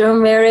of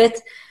children wear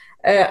it.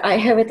 I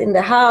have it in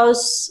the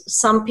house.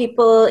 Some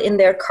people in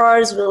their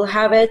cars will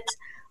have it.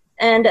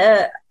 And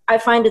I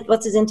find it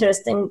what is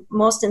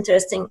most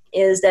interesting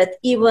is that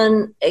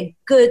even a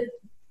good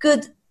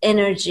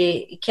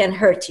energy can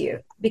hurt you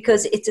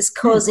because it is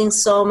causing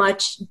so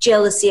much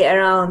jealousy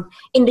around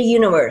in the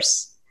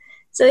universe.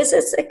 So it's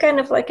a kind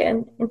of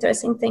an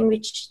interesting thing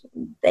which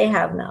they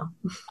have now.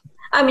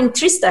 I mean,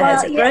 Trista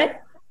has it,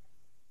 right?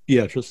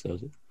 Yeah, Trista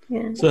has it.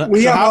 Yeah. So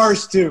we have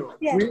ours too.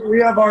 Yeah.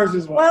 We have ours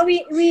as well. Well,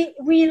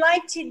 we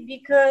liked it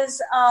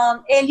because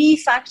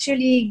Elif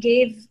actually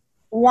gave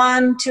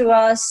one to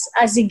us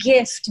as a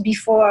gift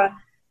before.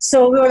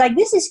 So we were like,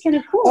 this is kind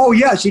of cool. Oh,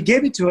 yeah, she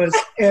gave it to us,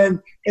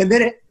 and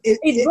then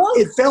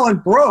it fell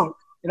and broke,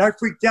 and I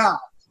freaked out.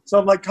 So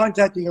I'm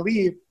contacting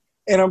Elif,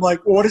 and I'm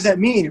like, well, what does that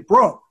mean? It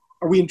broke.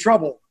 Are we in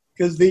trouble?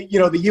 Because the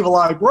evil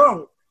eye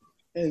broke.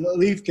 And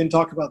Elif can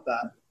talk about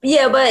that.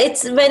 Yeah,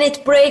 but when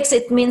it breaks,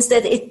 it means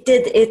that it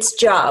did its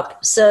job.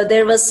 So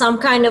there was some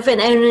kind of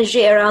an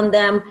energy around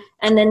them,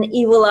 and then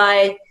evil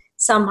eye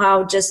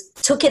somehow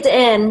just took it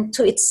in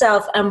to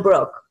itself and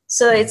broke.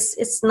 So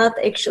it's not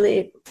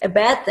actually a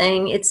bad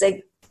thing.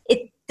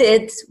 It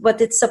did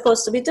what it's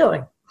supposed to be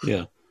doing.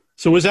 Yeah.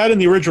 So was that in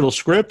the original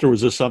script, or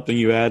was this something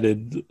you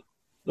added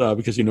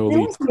because you know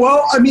Lee?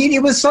 Well, I mean,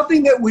 it was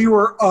something that we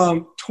were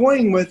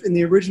toying with in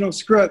the original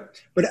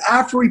script, but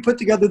after we put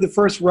together the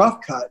first rough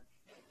cut,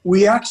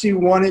 we actually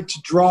wanted to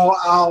draw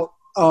out.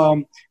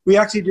 We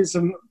actually did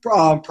some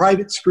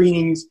private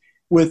screenings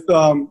with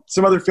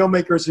some other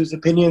filmmakers whose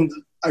opinions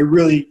I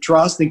really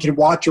trust and can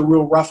watch a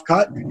real rough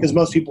cut, because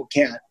most people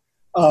can't.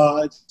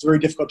 It's very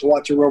difficult to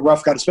watch a real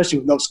rough cut, especially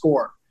with no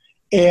score.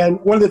 And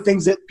one of the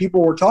things that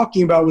people were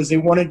talking about was they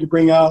wanted to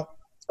bring out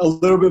a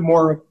little bit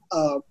more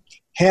of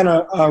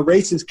Hannah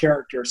Race's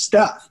character,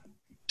 Steph,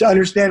 to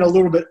understand a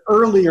little bit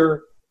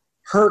earlier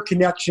her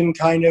connection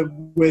kind of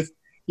with,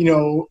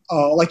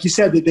 like you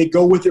said, that they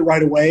go with it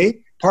right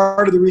away.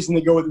 Part of the reason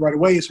they go with it right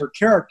away is her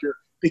character,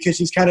 because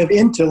she's kind of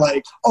into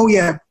like, oh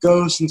yeah,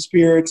 ghosts and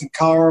spirits and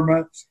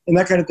karma and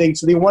that kind of thing.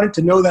 So they wanted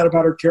to know that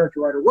about her character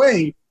right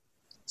away.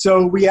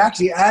 So we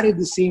actually added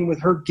the scene with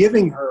her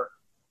giving her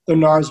the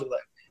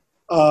Narzulik.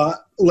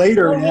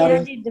 Later,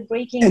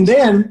 and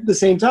then at the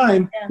same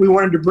time, we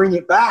wanted to bring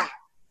it back.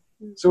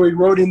 So we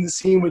wrote in the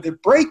scene with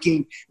it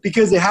breaking,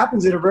 because it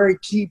happens at a very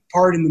key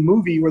part in the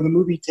movie where the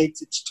movie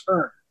takes its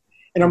turn.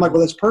 And I'm like,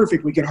 well, that's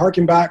perfect. We can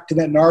harken back to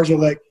that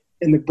Narzulik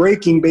and the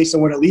breaking based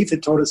on what Alif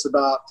had told us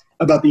about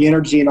the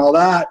energy and all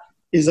that.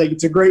 Is like,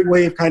 it's a great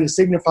way of kind of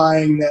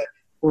signifying that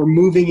we're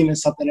moving into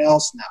something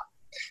else now.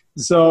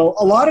 So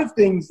a lot of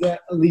things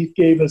that Alif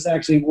gave us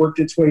actually worked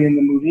its way in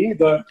the movie.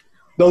 The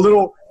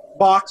little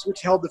box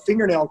which held the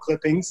fingernail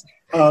clippings,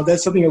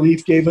 that's something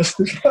Alif gave us.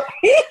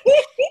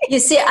 You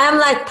see, I'm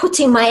like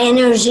putting my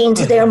energy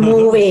into their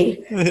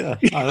movie. Yeah,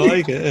 I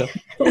like it.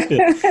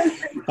 Yeah.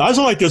 I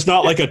also like there's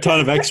not like a ton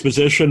of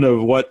exposition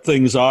of what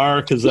things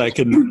are, because that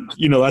can,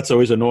 that's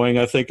always annoying,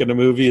 I think, in a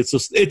movie. It's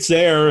just, it's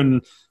there,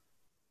 and,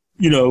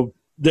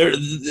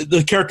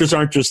 the characters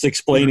aren't just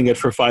explaining it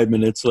for 5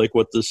 minutes, like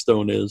what the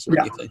stone is or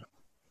anything.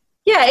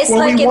 Yeah, it's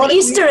like an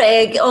Easter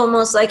egg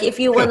almost. Like if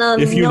you want to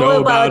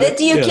know about it,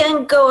 you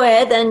can go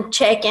ahead and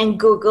check and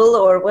Google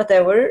or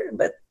whatever,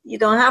 but you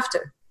don't have to.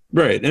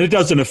 Right, and it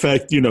doesn't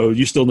affect,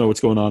 you still know what's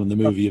going on in the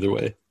movie either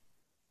way.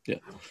 Yeah.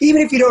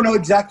 Even if you don't know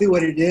exactly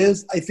what it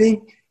is, I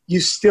think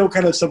you still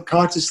kind of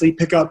subconsciously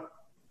pick up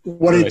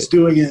what it's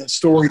doing in a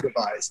story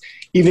device,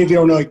 even if you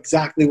don't know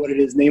exactly what it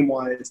is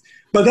name-wise.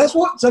 But that's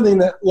something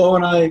that Lo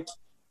and I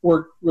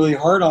worked really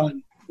hard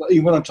on.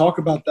 You want to talk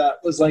about that,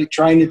 was like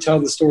trying to tell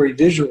the story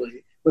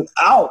visually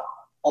without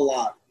a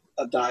lot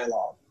of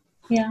dialogue.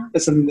 Yeah.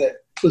 That's something that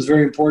was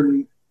very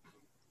important.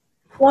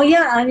 Well,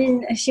 yeah, I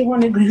mean, if you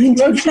want to go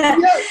into that.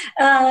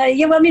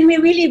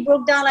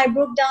 I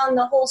broke down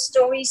the whole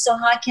story, so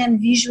how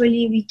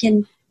we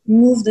can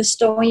move the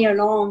story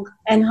along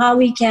and how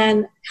we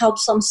can help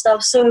some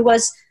stuff. So it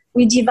was,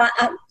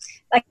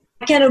 I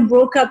kind of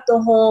broke up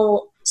the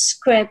whole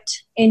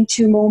script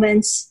into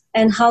moments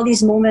and how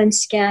these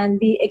moments can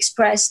be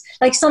expressed.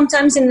 Like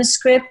sometimes in the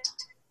script,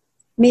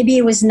 maybe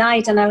it was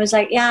night, and I was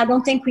like, I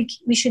don't think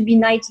we should be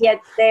night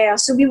yet there.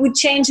 So we would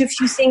change a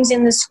few things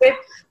in the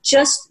script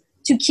just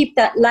to keep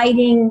that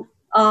lighting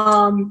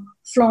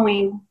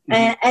flowing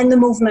and the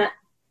movement.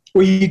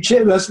 Well,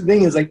 that's the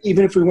thing, is like,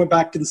 even if we went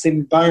back to the same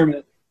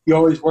environment, you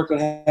always work on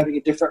having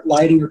a different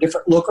lighting or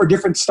different look or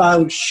different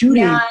style of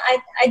shooting. Yeah,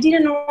 I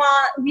didn't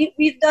want.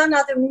 We've done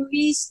other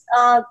movies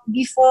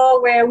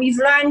before where we've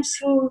learned,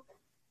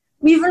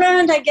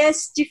 I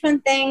guess,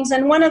 different things.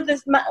 And one of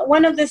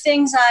the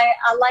things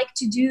I like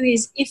to do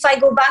is, if I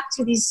go back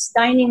to this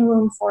dining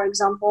room, for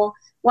example,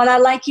 well, I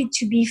like it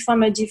to be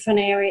from a different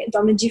area,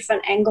 from a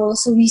different angle,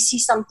 so we see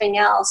something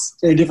else.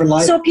 A different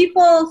light. So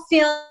people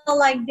feel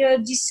like they're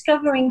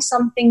discovering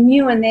something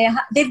new, and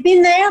they've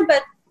been there,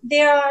 but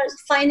they are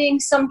finding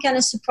some kind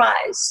of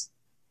surprise.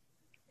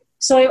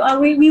 So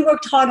we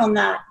worked hard on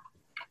that,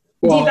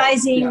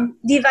 devising,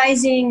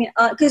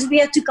 because we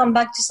had to come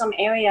back to some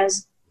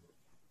areas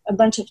a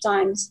bunch of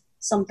times,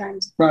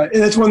 sometimes. Right,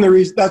 and that's one of the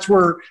reasons. That's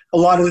where a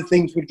lot of the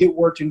things would get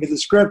worked into the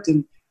script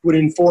and would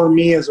inform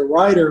me as a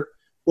writer.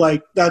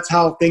 Like, that's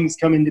how things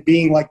come into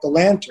being, like the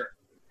lantern.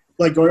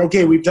 Like going,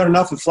 okay, we've done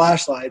enough with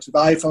flashlights, with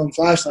iPhone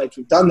flashlights,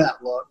 we've done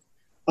that look.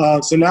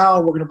 So now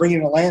we're going to bring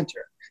in a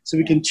lantern. So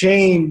we can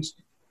change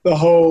the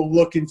whole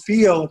look and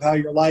feel of how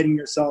you're lighting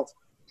yourself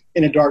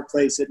in a dark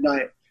place at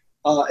night.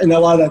 And a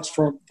lot of that's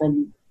from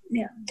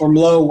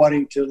Lo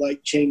wanting to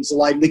like change the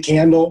light, the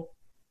candle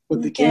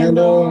with the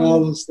candle and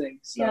all those things.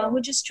 So. Yeah, we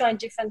just tried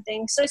different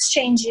things. So it's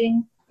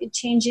changing. It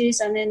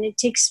changes, and then it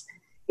takes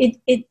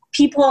it.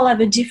 People have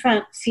a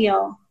different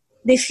feel.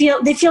 They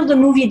feel the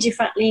movie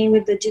differently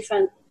with the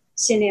different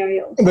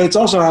scenarios. But it's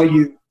also how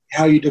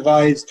you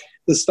devise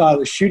the style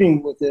of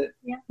shooting with it,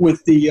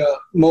 with the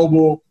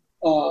mobile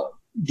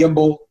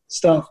gimbal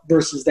stuff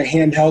versus the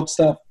handheld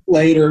stuff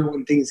later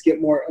when things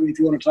get more. I mean, if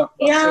you want to talk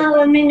about that.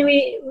 I mean,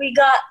 we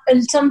got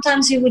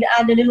sometimes we would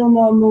add a little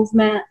more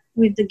movement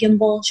with the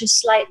gimbal, just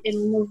slight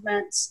little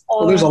movements.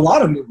 Or there's a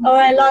lot of movement.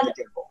 Or a lot of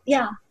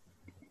gimbal.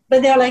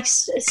 But they're like,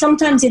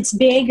 sometimes it's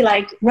big,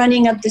 like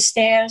running up the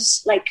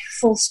stairs, like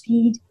full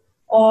speed,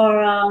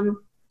 or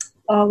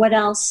what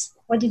else?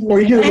 What did Well,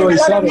 we you didn't and really a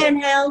lot sell of it.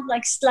 handheld,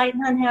 like slight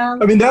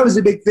handheld, I mean, that was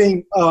a big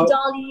thing.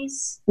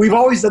 dollies. We've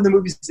always done the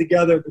movies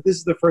together, but this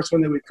is the first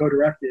one that we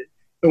co-directed.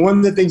 And one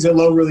of the things that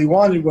Lo really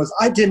wanted was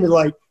I tend to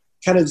like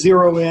kind of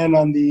zero in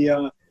on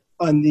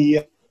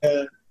the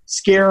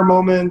scare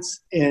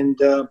moments and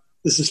the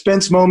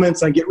suspense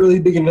moments. I get really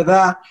big into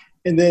that,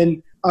 and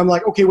then I'm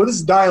like, okay, well, this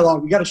is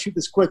dialogue. We got to shoot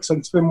this quick so I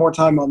can spend more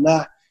time on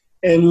that.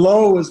 And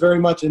Lo was very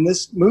much in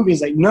this movie.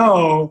 He's like,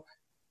 no,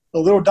 the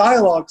little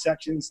dialogue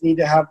sections need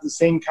to have the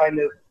same kind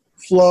of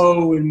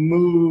flow and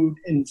mood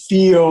and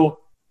feel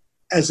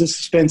as the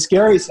suspense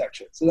scary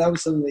section. So that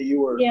was something that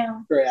you were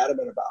very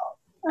adamant about.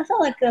 I felt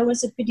like that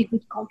was a pretty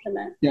good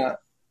compliment. Yeah.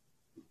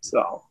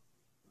 So,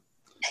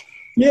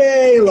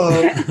 yay,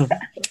 Lo.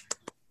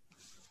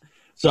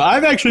 So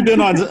I've actually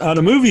been on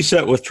a movie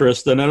set with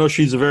Tristan. I know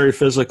she's a very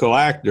physical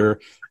actor.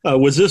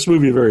 Was this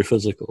movie very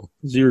physical?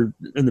 'Cause you're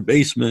in the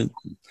basement.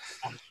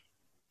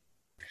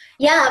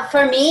 Yeah,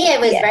 for me, it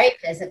was very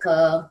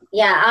physical.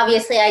 Yeah,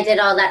 obviously I did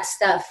all that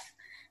stuff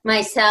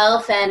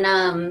myself, and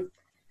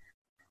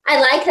I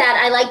like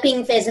that. I like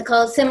being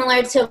physical,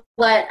 similar to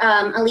what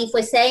Alif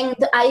was saying.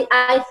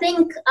 I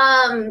think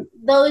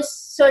those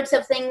sorts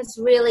of things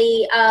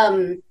really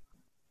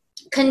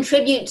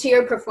contribute to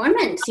your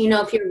performance. You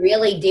know, if you're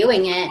really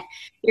doing it,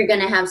 you're going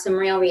to have some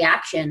real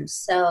reactions.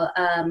 So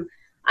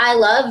I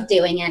love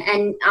doing it.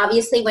 And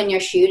obviously when you're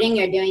shooting,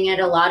 you're doing it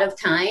a lot of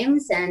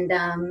times. And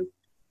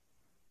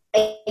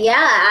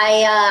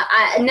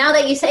I now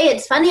that you say it,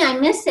 it's funny, I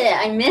miss it.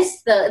 I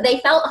miss they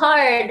felt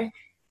hard.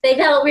 They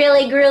felt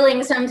really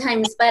grueling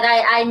sometimes, but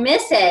I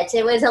miss it.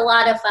 It was a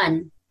lot of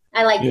fun.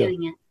 I like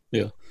doing it.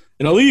 Yeah.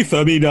 And Alif,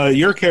 I mean,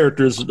 your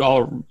character's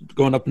all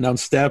going up and down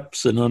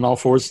steps and on all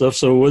four stuff.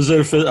 So was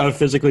it a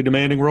physically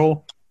demanding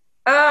role?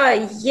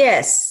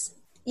 Yes.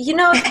 You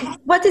know,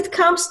 what it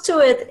comes to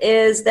it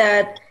is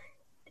that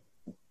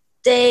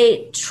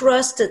they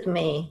trusted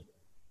me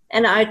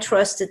and I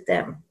trusted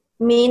them,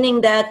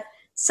 meaning that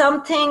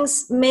some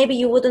things maybe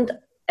you wouldn't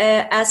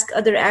ask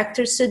other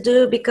actors to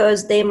do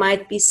because they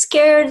might be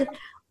scared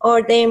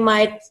or they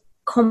might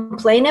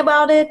complain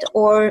about it,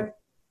 or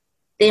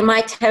they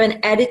might have an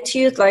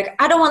attitude like,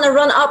 I don't want to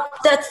run up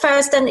that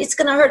fast and it's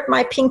going to hurt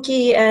my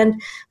pinky,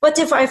 and what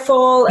if I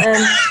fall?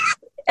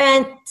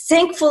 And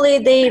thankfully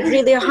they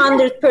really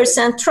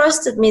 100%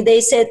 trusted me. They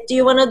said, do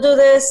you want to do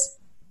this?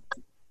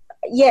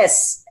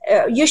 Yes.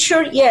 You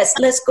sure? Yes,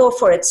 let's go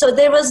for it. So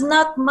there was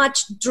not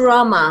much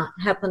drama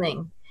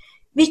happening,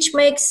 which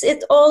makes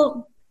it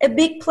all a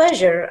big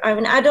pleasure. I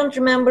mean, I don't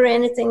remember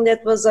anything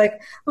that was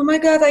like, oh my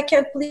God, I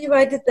can't believe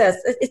I did that.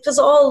 It was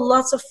all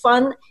lots of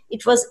fun.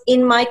 It was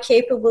in my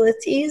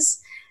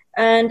capabilities.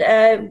 And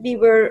we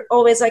were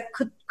always like,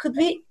 could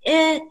we?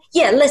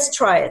 Yeah, let's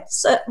try it.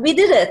 So we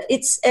did it.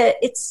 It's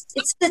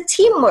the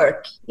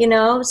teamwork, you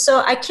know?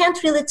 So I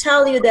can't really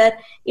tell you that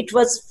it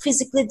was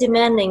physically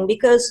demanding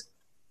because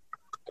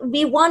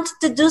we wanted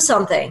to do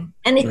something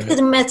and it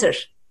didn't matter.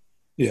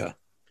 Yeah.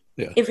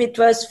 Yeah. If it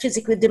was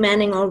physically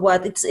demanding or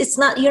what, it's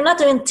not. You're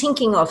not even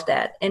thinking of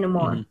that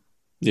anymore. Mm-hmm.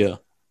 Yeah.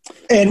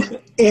 And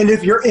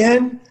if you're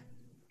in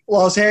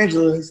Los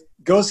Angeles,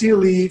 go see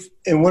Alif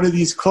in one of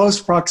these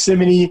close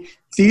proximity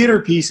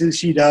theater pieces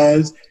she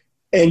does,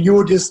 and you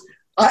will just.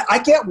 I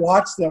can't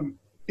watch them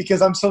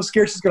because I'm so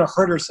scared she's going to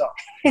hurt herself.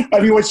 I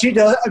mean, what she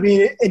does. I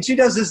mean, and she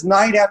does this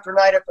night after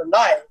night after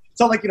night.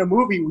 It's not like in a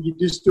movie where you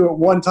just do it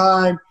one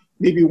time,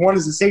 maybe one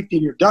is a safety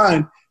and you're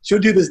done. She'll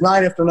do this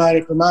night after night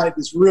after night,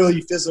 this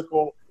really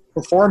physical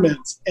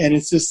performance. And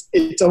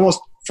it's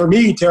almost, for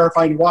me,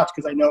 terrifying to watch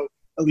because I know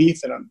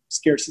Alif and I'm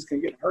scared she's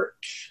going to get hurt.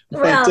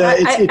 Well, but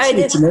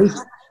it's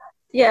amazing.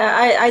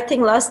 Yeah, I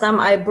think last time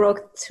I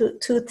broke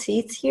two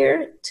teeth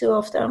here, two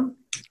of them.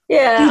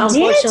 Yeah,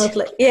 you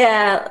unfortunately. Did?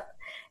 Yeah,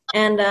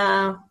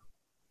 and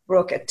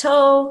broke a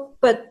toe,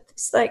 but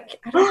it's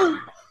like,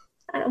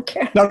 I don't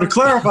care. Now, to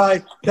clarify,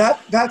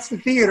 that's the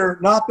theater,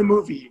 not the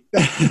movie.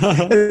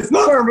 It's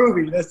not our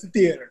movie. That's the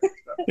theater.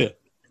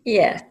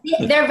 Yeah.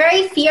 They're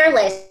very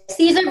fearless.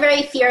 These are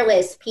very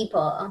fearless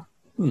people.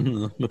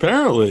 Mm-hmm.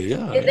 Apparently,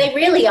 yeah. They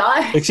really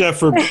are. Except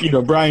for,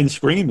 Brian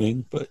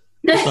screaming, but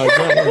besides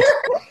that,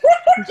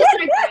 Just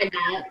regret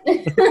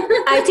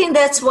that. I think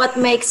that's what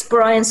makes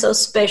Brian so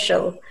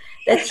special,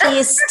 that he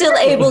is still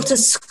able to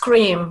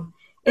scream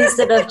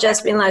instead of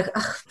just being like,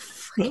 oh,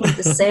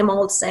 the same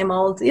old,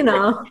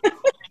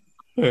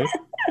 Right.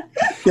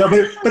 Yeah,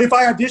 but if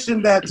I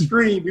auditioned that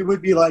scream, it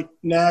would be like,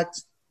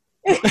 next.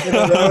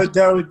 That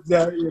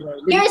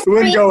would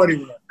wouldn't go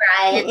anywhere.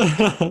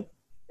 Brian.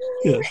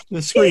 Yeah,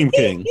 the Scream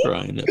King,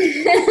 Brian.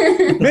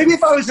 Maybe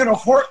if I was in a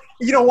horror,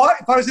 you know what?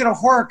 If I was in a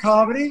horror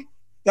comedy,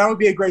 that would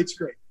be a great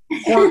scream.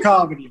 Horror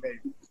comedy,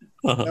 maybe.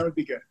 Uh-huh. That would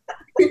be good.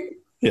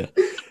 Yeah.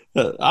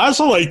 I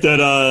also like that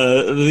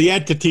the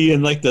entity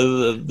and like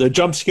the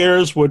jump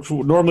scares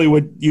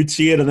you'd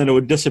see it and then it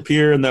would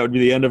disappear and that would be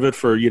the end of it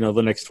for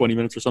the next 20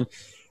 minutes or something.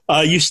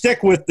 You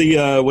stick with the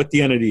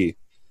entity,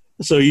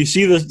 so you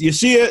see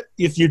it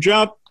if you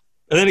jump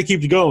and then it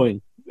keeps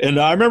going. And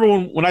I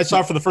remember when I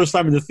saw it for the first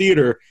time in the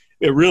theater,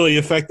 it really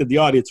affected the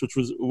audience, which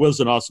was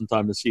an awesome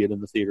time to see it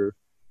in the theater.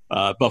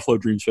 Buffalo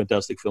Dreams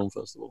Fantastic Film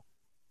Festival.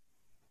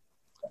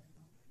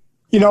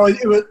 You know,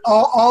 it was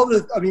all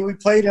the. I mean, we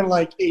played in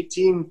like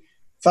 18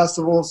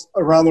 festivals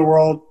around the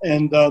world,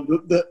 and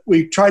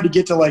we tried to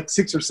get to like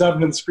 6 or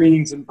 7 of the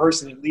screenings in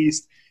person at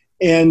least.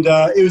 And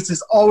it was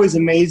just always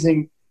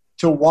amazing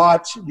to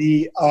watch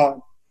the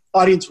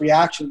audience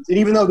reactions. And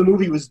even though the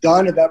movie was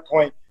done at that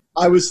point,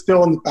 I was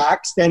still in the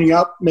back, standing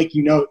up,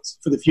 making notes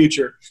for the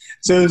future.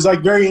 So it was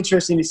like very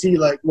interesting to see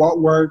like what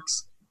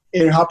works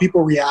and how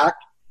people react.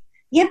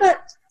 Yeah,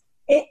 but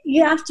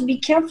you have to be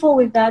careful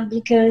with that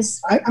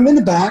because I'm in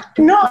the back.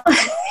 No,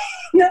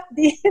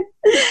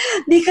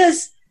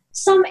 because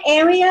some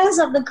areas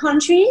of the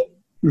country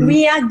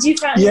react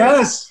differently.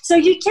 Yes. So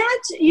you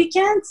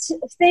can't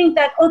think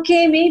that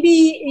okay,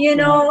 maybe in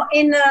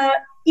the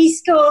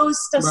East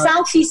Coast or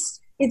Southeast,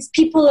 it's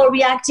people are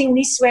reacting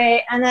this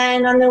way, and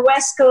then on the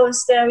West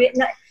Coast,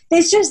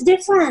 it's just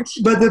different.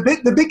 But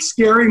the big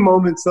scary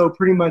moments though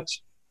pretty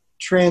much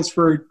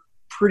transferred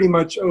pretty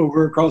much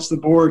over across the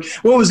board.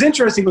 What was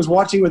interesting was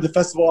watching with the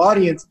festival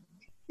audience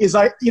is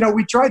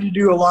we tried to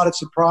do a lot of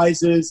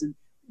surprises, and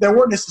there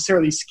weren't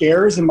necessarily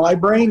scares in my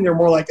brain. They're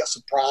more like a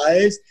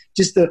surprise,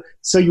 just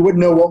so you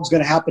wouldn't know what was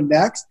going to happen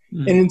next.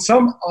 And in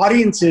some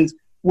audiences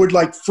would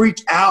like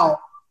freak out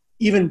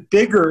even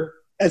bigger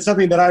at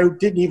something that I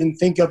didn't even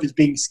think of as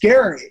being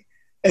scary.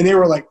 And they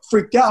were like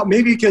freaked out,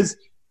 maybe because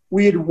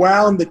we had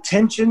wound the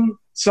tension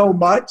so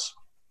much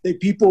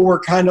that people were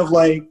kind of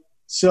like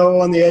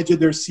so on the edge of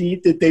their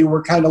seat that they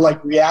were kind of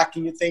like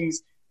reacting to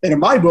things that in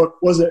my book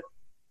wasn't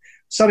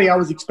something I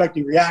was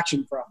expecting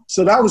reaction from.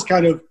 So that was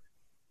kind of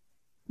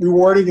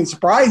rewarding and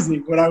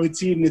surprising when I would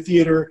see it in the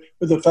theater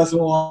with a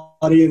festival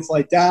audience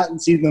like that and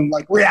see them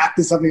like react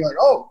to something like,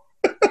 oh,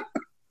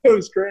 it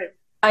was great.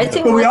 I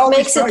think but we what always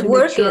makes tried it to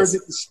work make sure is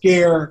that the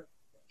scare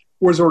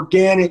was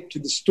organic to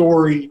the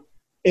story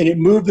and it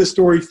moved the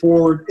story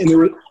forward. And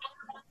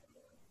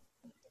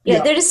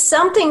there is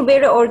something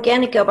very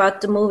organic about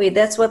the movie.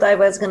 That's what I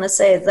was going to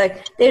say. It's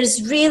like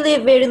there's really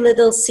very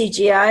little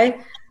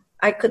CGI.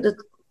 I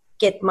couldn't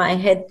get my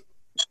head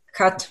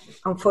cut,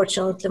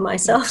 unfortunately,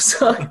 myself,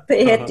 so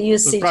they had to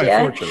use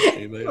CGI.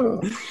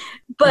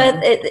 But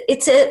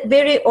it's a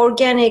very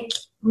organic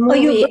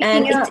movie,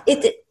 and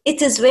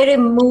it is very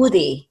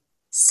moody.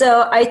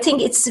 So I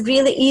think it's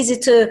really easy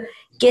to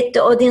get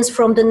the audience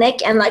from the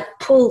neck and like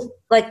pull,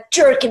 like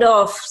jerk it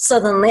off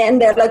suddenly,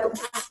 and they're like,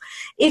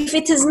 if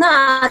it is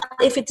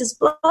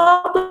blah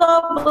blah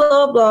blah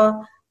blah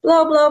blah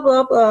blah blah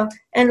blah blah,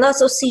 and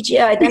lots of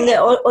CGI, then the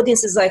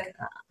audience is like,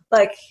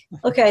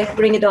 okay,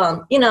 bring it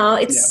on.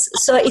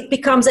 So it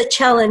becomes a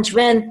challenge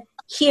when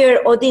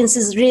here audience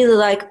is really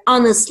like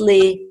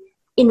honestly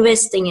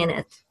investing in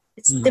it.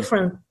 It's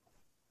different.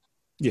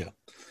 Yeah.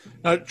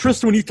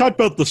 Tristan, when you talked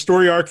about the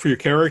story arc for your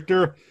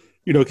character,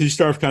 because you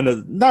start off kind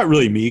of not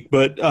really meek,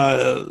 but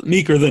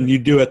meeker than you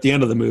do at the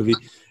end of the movie.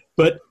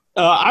 But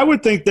I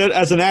would think that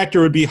as an actor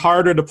it would be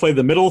harder to play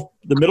the middle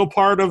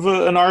part of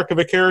an arc of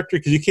a character,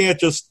 because you can't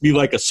just be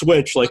like a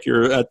switch, like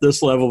you're at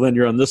this level, then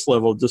you're on this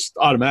level just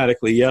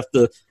automatically. You have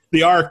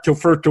the arc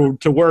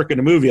to work in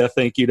a movie. I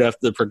think you'd have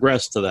to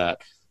progress to that.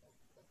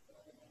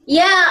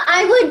 Yeah,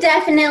 I would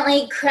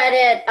definitely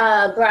credit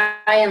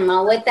Brian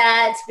Lowe with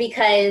that,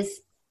 because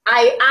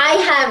I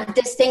have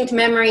distinct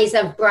memories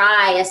of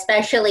Bri,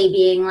 especially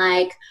being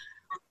like,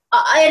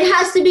 it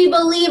has to be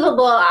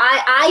believable.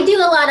 I do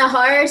a lot of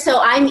horror, so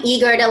I'm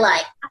eager to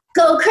like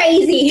go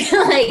crazy.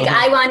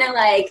 I want to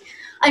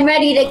I'm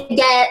ready to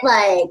get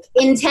like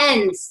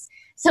intense.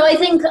 So I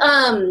think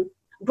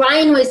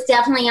Brian was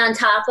definitely on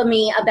top of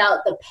me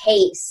about the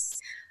pace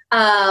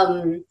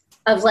of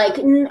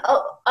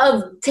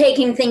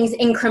taking things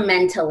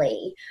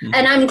incrementally.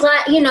 And I'm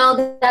glad,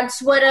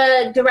 that's what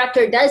a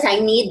director does. I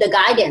need the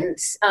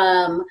guidance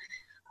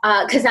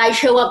because I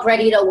show up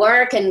ready to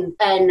work, and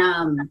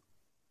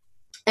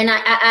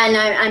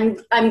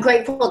I'm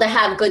grateful to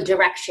have good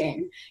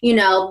direction.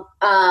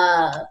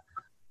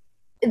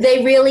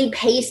 They really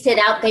paced it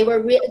out. They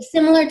were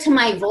similar to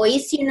my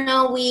voice.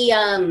 We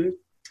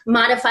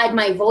modified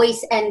my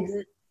voice,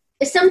 and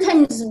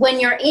sometimes when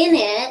you're in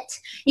it,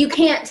 you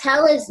can't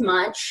tell as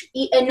much,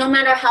 and no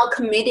matter how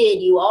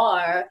committed you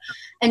are.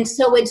 And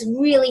so it's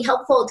really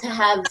helpful to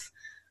have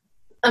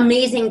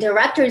amazing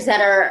directors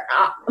that are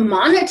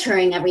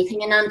monitoring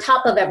everything and on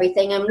top of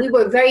everything. And we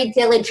were very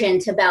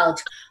diligent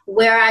about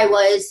where I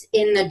was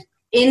in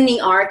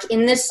the arc,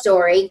 in the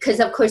story, because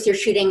of course you're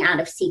shooting out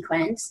of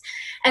sequence.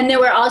 And they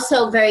were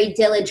also very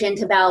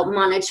diligent about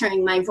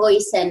monitoring my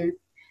voice, and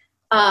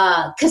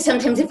because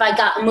sometimes if I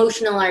got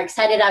emotional or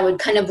excited, I would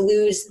kind of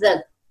lose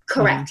the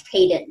correct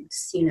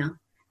cadence,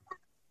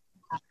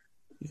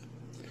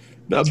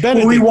 Now,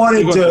 Ben, we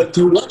wanted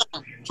to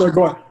sorry,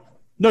 go on.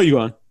 No, you go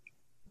on.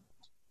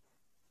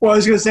 Well, I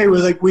was going to say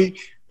was like we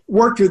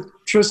worked with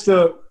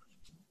Trista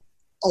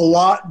a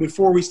lot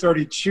before we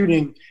started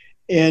shooting,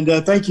 and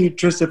thank you,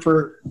 Trista,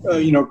 for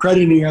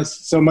crediting us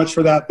so much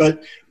for that.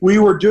 But we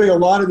were doing a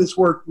lot of this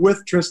work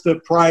with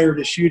Trista prior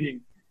to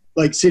shooting,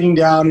 like sitting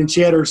down, and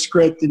she had her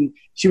script, and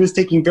she was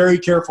taking very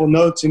careful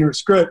notes in her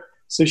script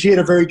So she had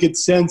a very good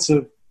sense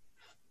of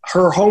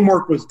her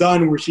homework was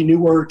done where she knew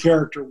where her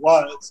character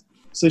was.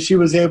 So she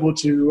was able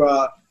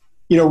to,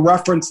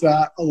 reference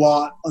that a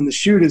lot on the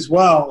shoot as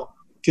well,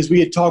 because we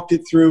had talked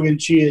it through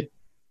and she had,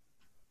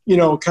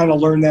 kind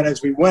of learned that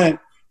as we went.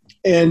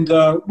 And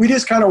we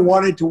just kind of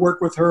wanted to work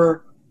with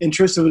her, and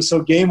Trista was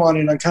so game on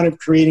it on kind of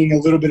creating a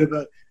little bit of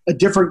a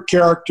different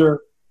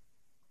character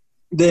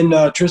than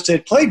Trista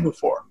had played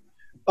before,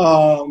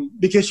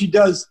 because she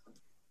does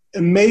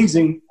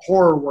amazing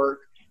horror work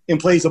and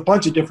plays a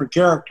bunch of different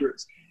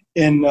characters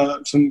in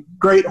some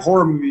great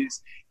horror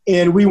movies.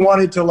 And we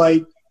wanted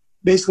to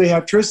basically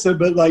have Trista,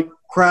 but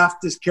craft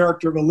this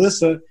character of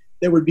Alyssa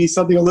that would be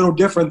something a little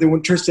different than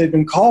what Trista had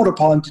been called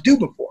upon to do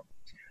before.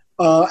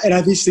 And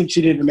I just think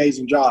she did an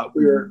amazing job.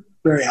 We were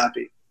very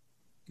happy.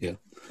 Yeah.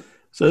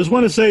 So I just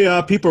want to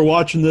say people are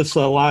watching this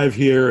live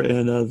here,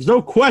 and there's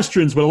no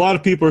questions, but a lot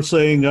of people are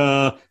saying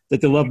that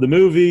they love the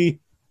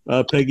movie.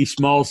 Peggy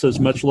Small says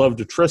much love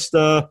to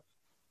Trista.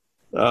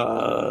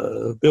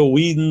 Bill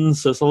Whedon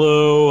says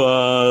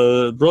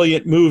hello.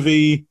 Brilliant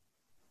movie.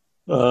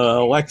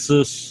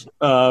 Alexis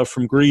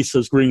from Greece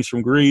says greetings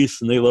from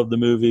Greece, and they love the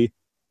movie.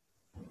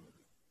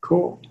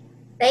 Cool.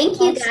 Thank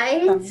you,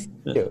 guys.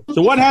 Yeah.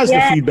 So what has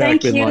the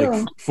feedback been you.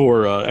 like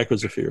for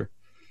Echoes of Fear?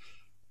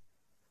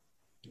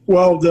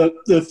 Well,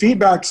 the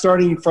feedback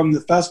starting from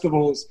the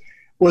festivals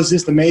was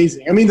just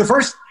amazing. I mean,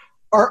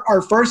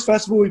 our first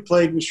festival we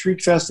played was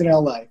Shriek Fest in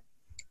LA.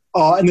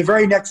 And the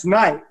very next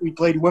night we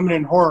played Women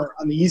in Horror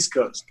on the East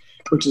Coast,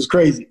 which is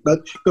crazy.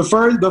 But the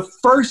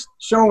first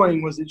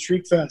showing was at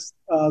Shriek Fest,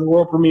 the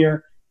world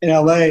premiere in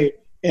LA.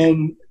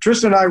 And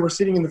Trista and I were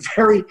sitting in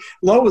the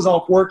Lo was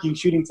off working,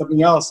 shooting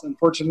something else,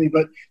 unfortunately.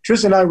 But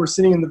Trista and I were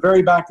sitting in the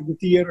very back of the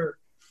theater.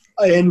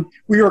 And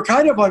we were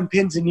kind of on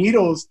pins and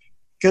needles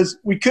because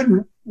we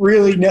couldn't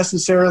really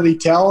necessarily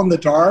tell in the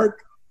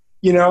dark,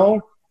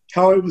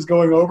 how it was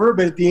going over.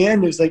 But at the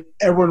end, it was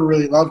everyone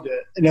really loved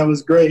it. And that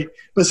was great.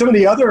 But some of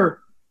the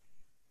other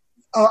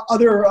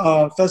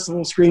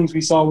festival screenings we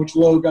saw, which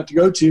Lo got to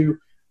go to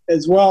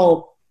as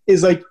well,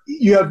 is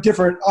you have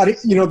different,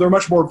 they're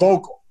much more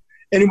vocal.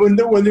 And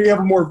when you have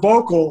a more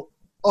vocal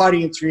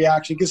audience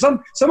reaction, because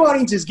some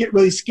audiences get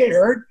really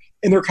scared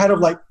and they're kind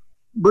of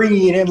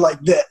bringing it in like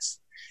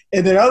this.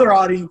 And then other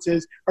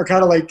audiences are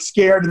kind of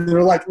scared and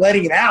they're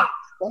letting it out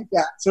like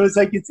that. So it's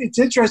it's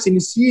interesting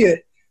to see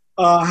it,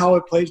 how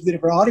it plays with the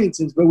different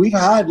audiences. But we've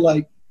had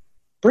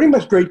pretty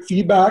much great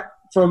feedback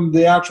from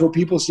the actual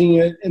people seeing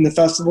it in the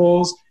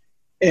festivals,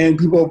 and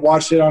people have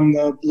watched it on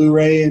the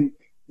Blu-ray and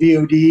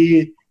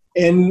VOD.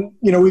 And,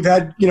 we've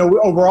had,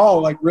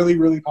 overall, really,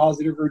 really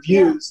positive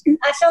reviews. Yeah.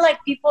 I feel like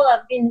people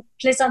have been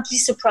pleasantly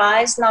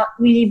surprised, not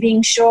really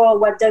being sure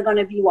what they're going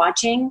to be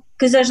watching,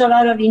 because there's a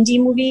lot of indie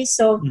movies.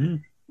 So,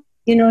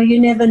 you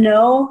never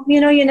know.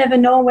 You never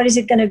know what is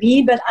it going to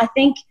be. But I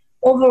think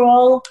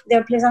overall,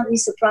 they're pleasantly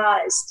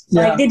surprised.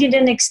 Yeah. They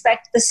didn't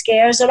expect the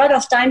scares. A lot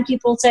of time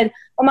people said,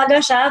 oh, my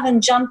gosh, I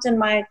haven't jumped in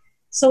my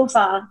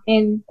sofa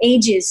in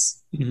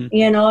ages.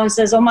 And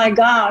says, oh, my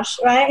gosh,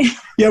 right?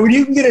 Yeah, when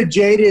you can get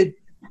a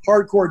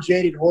hardcore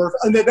jaded horror.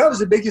 And that was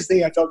the biggest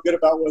thing I felt good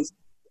about was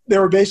they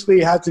were basically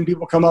had some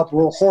people come up who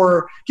were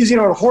horror, because at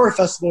a horror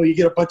festival you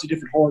get a bunch of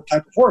different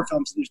type of horror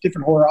films, so there's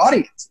different horror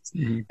audiences.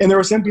 And there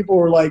were some people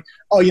who were like,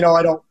 oh,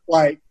 I don't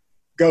like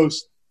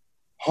ghost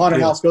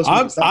haunted house ghost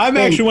movies. I'm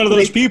actually one of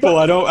those people.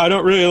 I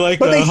don't really like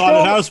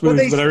haunted house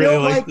movies, but I really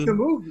like the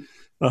movie.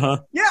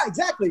 Yeah,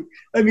 exactly.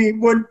 I mean,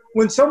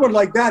 when someone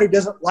like that who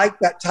doesn't like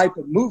that type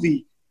of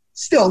movie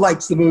still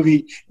likes the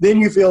movie, then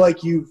you feel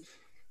like you've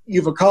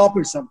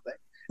accomplished something.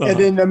 And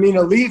then,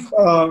 Alif,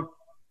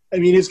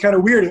 it's kind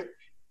of weird.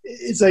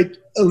 It's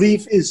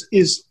Alif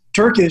is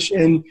Turkish,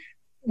 and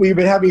we've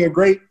been having a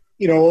great,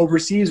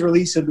 overseas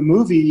release of the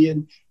movie,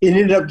 and it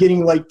ended up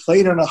getting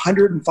played on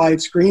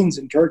 105 screens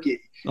in Turkey,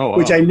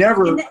 which I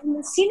never in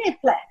the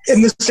Cineplex.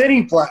 In the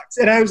Cineplex,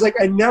 and I was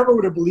I never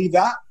would have believed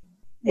that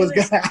was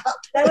going to happen.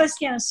 That was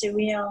kind of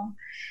surreal.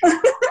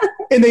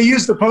 And they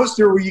used the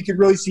poster where you could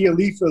really see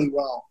Alif really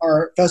well.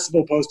 Our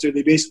festival poster,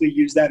 they basically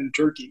used that in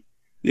Turkey.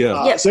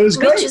 Yeah. So it was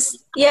great.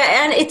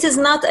 And it is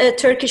not a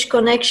Turkish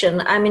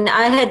connection. I mean,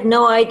 I had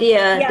no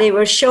idea they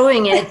were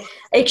showing it.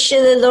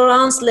 Actually,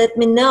 Laurence let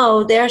me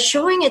know they are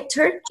showing it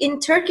in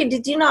Turkey.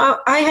 Did you know?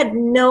 I had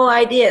no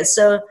idea.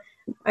 So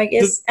I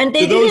guess, and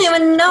they didn't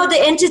even know the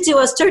entity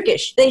was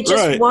Turkish. They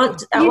just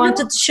wanted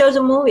to show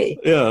the movie.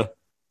 Yeah.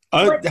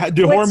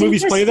 Do horror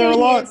movies play there a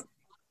lot?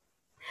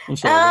 I'm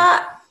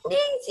sorry.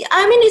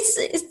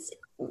 It's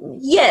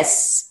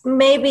yes,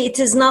 maybe it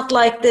is not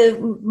like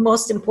the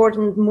most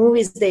important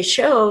movies they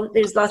show.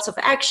 There's lots of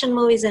action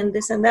movies and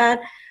this and that,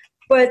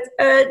 but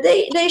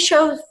they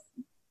show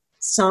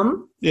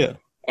some. Yeah.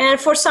 And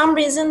for some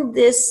reason,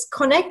 this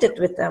connected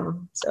with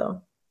them.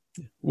 So.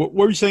 What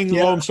were you saying?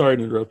 Yeah. Oh, I'm sorry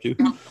to interrupt you.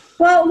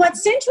 Well,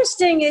 what's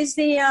interesting is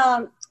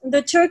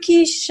the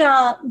Turkish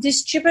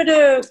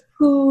distributor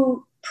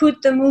who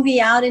put the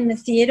movie out in the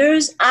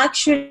theaters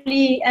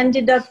actually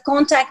ended up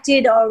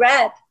contacted our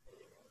rep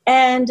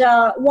and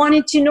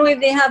wanted to know if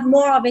they have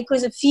more of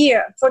Echoes of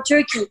Fear for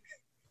Turkey.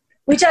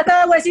 which I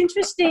thought was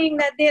interesting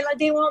that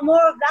they want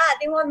more of that.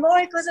 They want more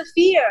Echoes of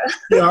Fear.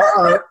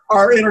 Yeah,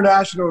 our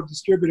international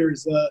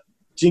distributors,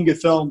 Jenga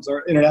Films,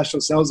 our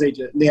international sales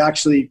agent, they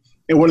actually,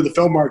 in one of the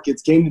film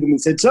markets, came to them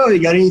and said, "So,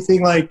 you got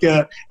anything like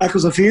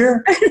Echoes of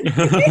Fear?"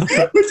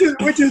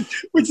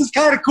 which is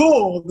kind of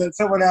cool that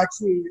someone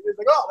actually is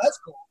like, "Oh, that's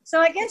cool." So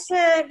I guess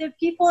the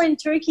people in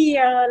Turkey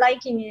are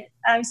liking it,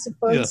 I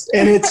suppose.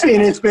 Yeah. And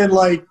it's been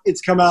like,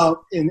 it's come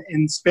out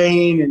in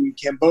Spain and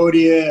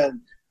Cambodia and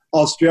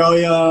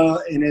Australia,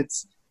 and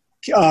it's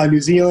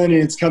New Zealand,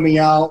 and it's coming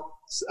out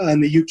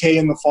in the UK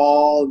in the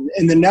fall,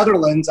 and the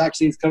Netherlands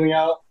actually is coming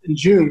out in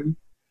June.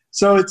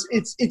 So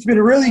it's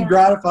been really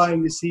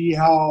gratifying to see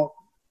how,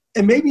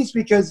 and maybe it's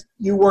because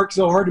you work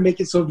so hard to make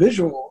it so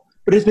visual,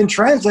 but it's been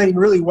translating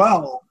really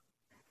well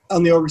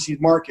on the overseas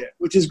market,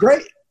 which is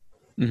great.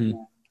 Mm-hmm.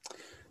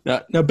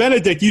 Now,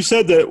 Benedict, you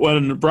said that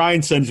when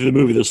Brian sends you the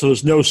movie,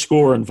 there's no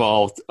score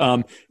involved.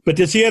 But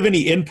does he have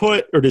any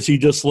input, or does he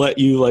just let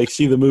you like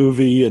see the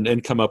movie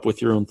and come up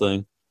with your own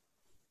thing?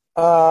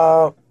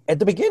 At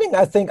the beginning,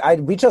 I think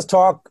we just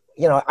talk.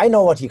 I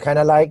know what he kind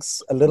of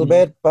likes a little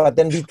bit, but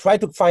then we try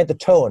to find the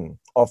tone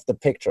of the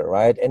picture,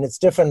 right? And it's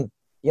different,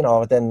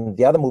 than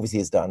the other movies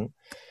he's done.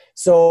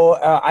 So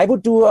I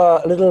would do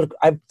I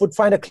would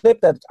find a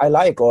clip that I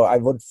like, or I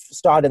would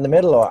start in the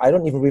middle, or I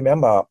don't even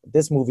remember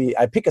this movie.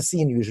 I pick a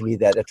scene usually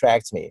that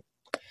attracts me.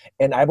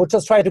 And I would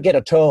just try to get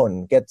a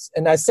tone,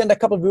 and I send a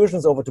couple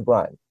versions over to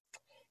Brian.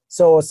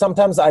 So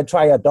sometimes I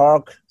try a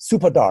dark,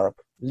 super dark,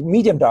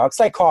 medium dark. It's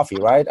like coffee,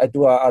 right? I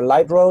do a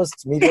light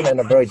roast, medium, and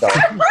a very dark.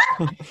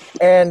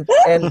 and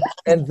then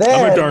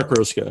I'm a dark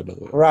roast guy, by the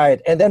way.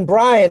 Right. And then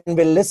Brian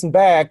will listen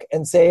back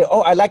and say,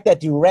 "Oh, I like that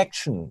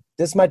direction.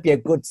 This might be a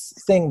good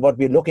thing, what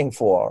we're looking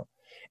for."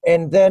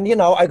 And then,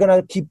 I'm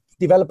going to keep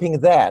developing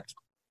that.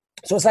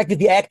 So it's like with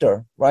the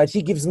actor, right?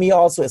 He gives me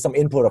also some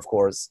input, of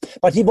course.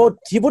 But he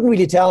wouldn't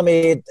really tell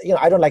me,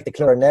 I don't like the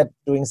clarinet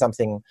doing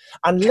something.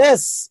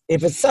 Unless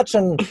if it's such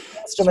an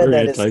instrument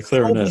that is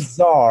so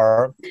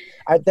bizarre.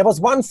 There was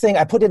one thing,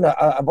 I put in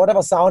a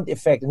whatever sound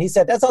effect, and he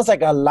said, "That sounds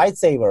like a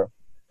lightsaber."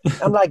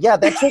 I'm like, yeah,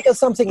 that triggers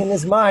something in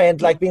his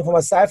mind, like being from a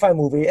sci-fi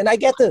movie. And I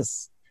get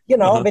this.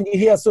 When you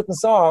hear a certain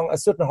song, a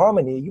certain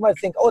harmony, you might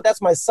think, "Oh,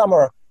 that's my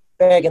summer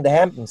back in the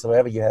Hamptons," or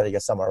wherever you had your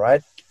summer,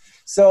 right?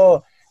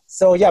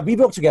 So yeah, we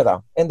work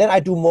together. And then I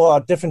do more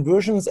different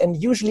versions. And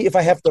usually if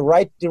I have the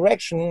right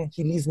direction,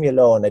 he leaves me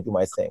alone. I do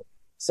my thing.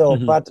 So,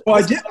 but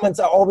his comments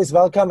are always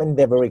welcome, and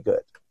they're very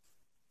good.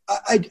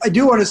 I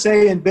do want to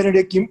say, and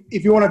Benedict,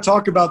 if you want to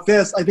talk about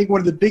this, I think one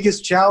of the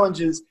biggest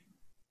challenges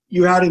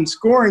you had in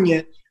scoring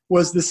it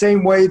was the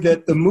same way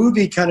that the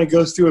movie kind of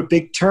goes through a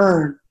big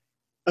turn,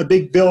 a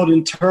big build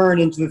and turn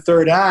into the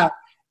third act.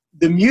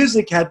 The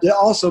music had to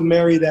also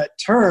marry that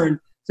turn.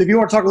 So if you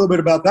want to talk a little bit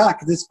about that,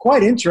 because it's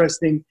quite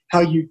interesting how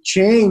you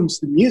change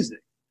the music.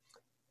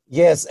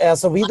 Yes,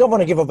 so we don't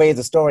want to give away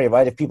the story,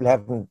 right? If people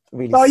haven't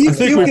really I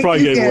think we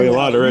probably gave away a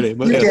lot already.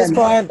 But at this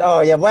point,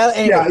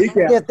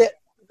 anyway,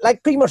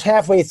 like pretty much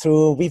halfway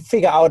through, we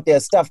figure out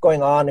there's stuff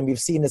going on, and we've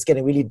seen it's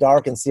getting really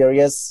dark and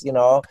serious,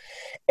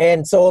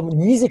 And so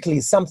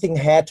musically, something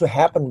had to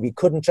happen. We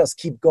couldn't just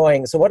keep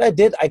going. So what I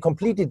did, I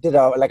completely did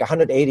like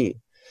 180.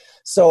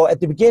 So at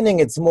the beginning,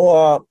 it's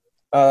more,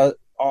 I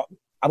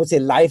would say,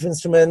 live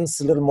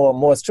instruments, a little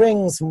more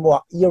strings,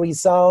 more eerie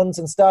sounds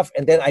and stuff.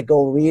 And then I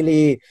go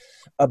really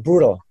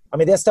brutal. I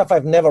mean, there's stuff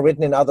I've never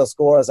written in other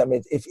scores. I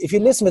mean, if you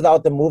listen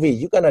without the movie,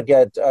 you're gonna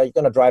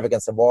drive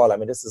against the wall. I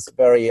mean, this is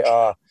very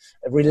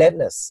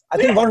relentless. I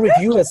think one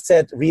reviewer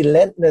said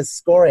relentless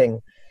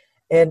scoring,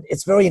 and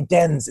it's very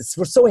intense. It's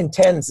so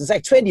intense. It's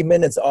like 20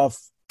 minutes of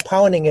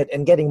pounding it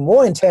and getting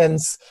more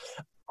intense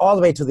all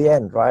the way to the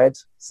end, right?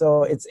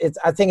 So it's.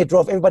 I think it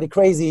drove everybody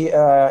crazy,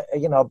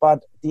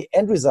 But the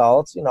end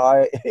result,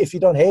 if you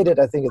don't hate it,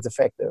 I think it's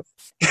effective.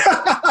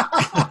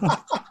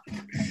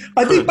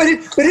 I think, but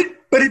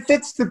it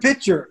fits the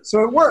picture,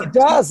 so it works. It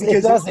does.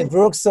 It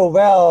works so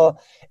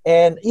well,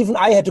 and even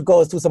I had to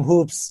go through some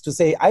hoops to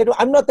say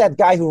I'm not that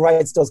guy who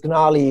writes those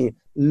gnarly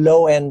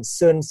low-end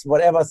synths,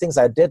 whatever things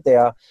I did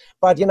there.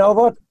 But you know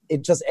what?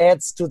 It just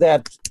adds to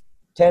that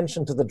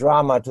tension, to the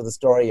drama, to the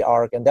story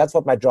arc, and that's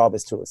what my job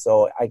is too.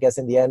 So I guess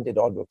in the end, it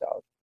all worked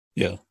out.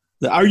 Yeah.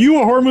 Are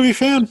you a horror movie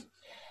fan?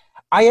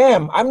 I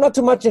am. I'm not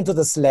too much into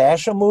the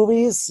slasher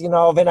movies.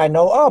 When I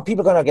know,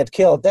 people are going to get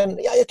killed, then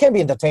it can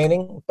be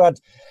entertaining. But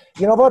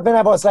you know what? When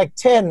I was like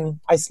 10,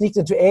 I sneaked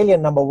into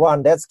Alien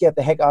 #1. That scared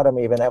the heck out of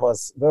me when I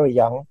was very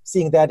young,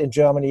 seeing that in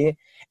Germany.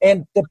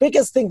 And the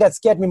biggest thing that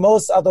scared me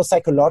most are those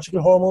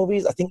psychological horror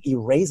movies. I think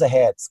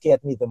Eraserhead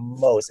scared me the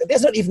most. And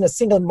there's not even a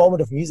single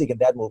moment of music in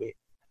that movie.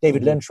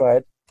 David Lynch,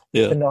 right?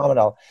 Yeah.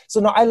 Phenomenal.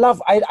 So no, I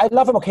love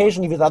him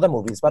occasionally with other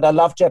movies, but I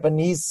love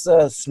Japanese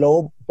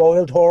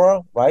slow-boiled horror,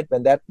 right?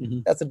 When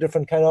that's a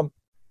different kind of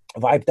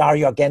vibe.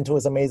 Dario Argento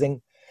is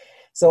amazing.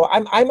 So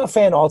I'm a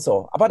fan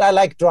also, but I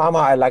like drama.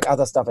 I like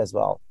other stuff as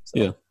well. So.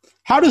 Yeah.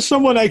 How does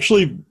someone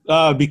actually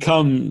how do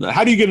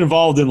you get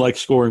involved in like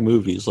scoring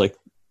movies? Like,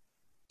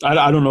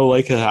 I don't know,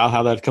 like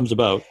how that comes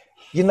about.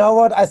 You know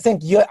what? I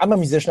think I'm a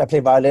musician. I play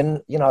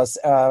violin,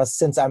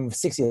 since I'm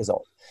 6 years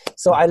old.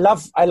 So I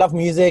love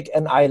music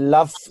and I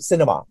love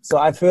cinema. So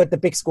I've heard the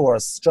big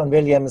scores, John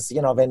Williams,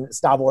 when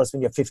Star Wars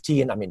when you're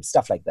 15, I mean,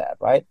 stuff like that,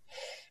 right?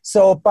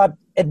 So, but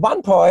at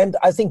one point,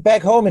 I think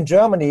back home in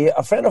Germany,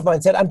 a friend of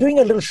mine said, I'm doing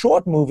a little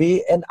short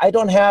movie and I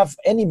don't have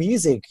any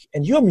music.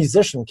 And you're a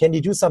musician. Can you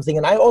do something?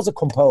 And I also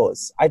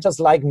compose. I just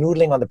like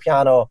noodling on the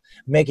piano,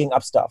 making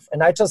up stuff.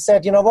 And I just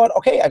said, you know what?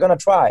 Okay, I'm going to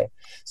try.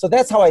 So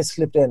that's how I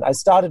slipped in. I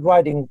started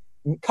writing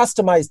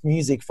customized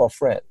music for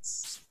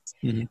friends.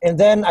 Mm-hmm. And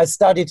then I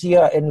studied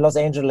here in Los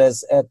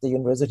Angeles at the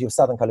University of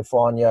Southern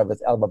California with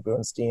Elmer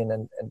Bernstein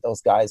and those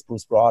guys,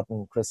 Bruce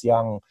Broughton, Chris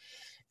Young,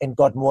 and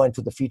got more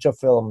into the feature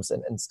films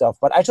and stuff.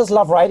 But I just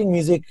love writing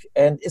music,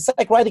 and it's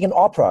like writing an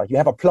opera. You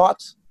have a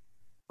plot,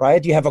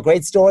 right? You have a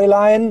great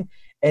storyline,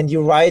 and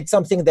you write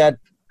something that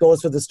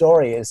goes with the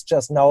story. It's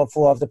just now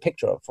for the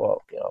picture,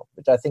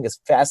 which I think is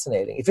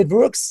fascinating. If it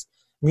works,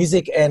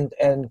 music and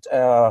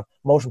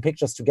motion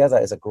pictures together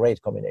is a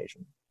great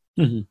combination.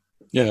 Mm-hmm.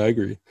 Yeah, I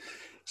agree.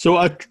 So,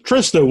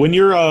 Trista, when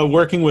you're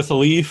working with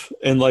Elif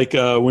and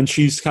when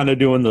she's kind of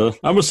doing I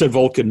almost said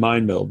Vulcan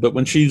mind meld, but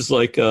when she's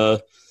how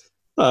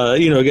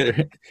do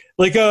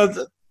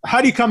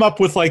you come up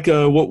with how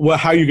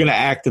you're going to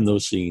act in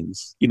those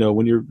scenes?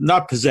 When you're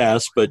not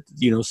possessed, but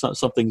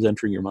something's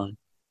entering your mind.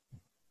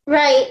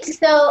 Right.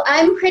 So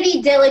I'm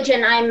pretty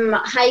diligent. I'm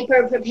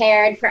hyper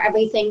prepared for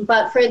everything.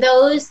 But for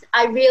those,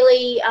 I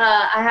really,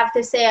 I have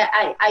to say,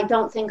 I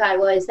don't think I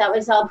was. That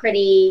was all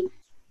pretty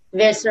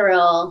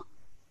visceral.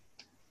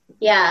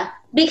 Yeah.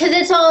 Because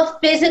it's all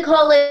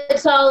physical.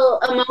 It's all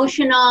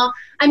emotional.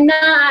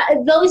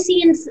 Those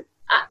scenes,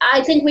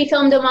 I think we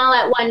filmed them all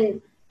at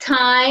one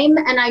time.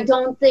 And I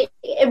don't think,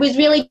 it was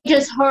really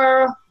just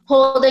her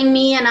holding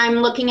me and I'm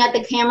looking at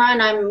the camera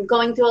and I'm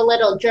going through a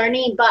little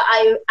journey. But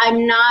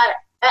I'm not,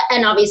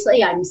 and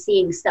obviously I'm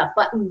seeing stuff,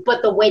 but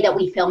the way that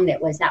we filmed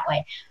it was that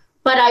way.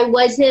 But I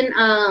wasn't,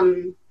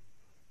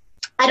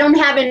 I don't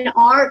have an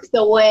arc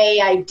the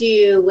way I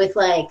do with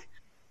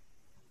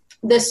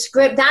the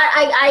script.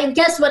 That I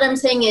guess what I'm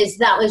saying is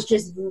that was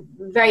just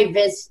very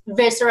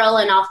visceral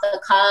and off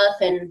the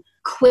cuff and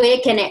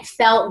quick, and it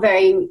felt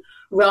very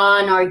raw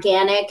and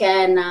organic.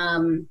 And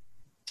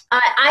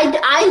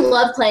I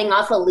love playing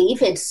off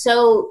Elif.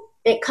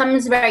 It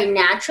comes very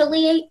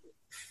naturally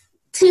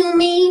to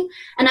me,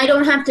 and I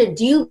don't have to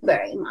do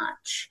very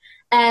much.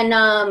 And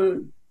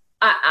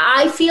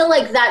I feel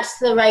like that's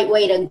the right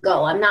way to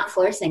go. I'm not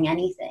forcing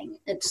anything.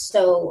 It's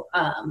so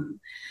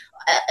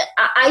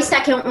I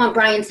second what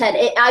Brian said.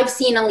 I've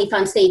seen Elif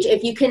on stage.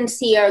 If you can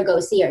see her, go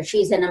see her.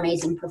 She's an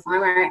amazing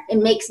performer. It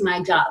makes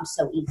my job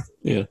so easy.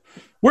 Yeah.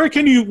 Where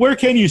can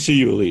you see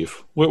you,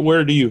 Elif?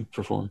 Where do you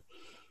perform?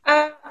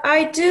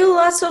 I do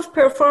lots of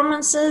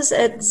performances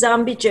at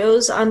Zombie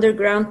Joe's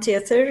Underground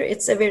Theater.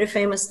 It's a very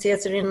famous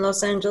theater in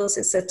Los Angeles.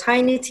 It's a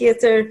tiny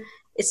theater.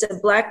 It's a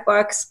black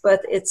box,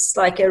 but it's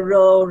like a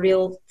raw,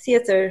 real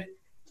theater.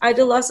 I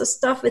do lots of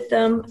stuff with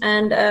them,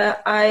 and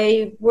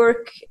I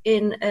work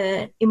in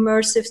an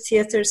immersive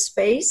theater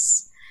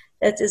space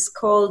that is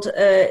called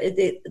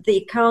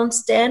the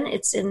Count's Den.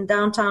 It's in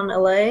downtown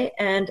LA,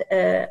 and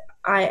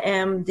I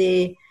am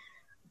the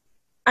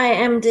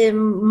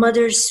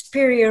Mother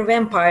Superior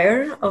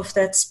vampire of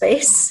that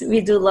space.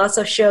 We do lots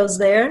of shows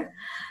there,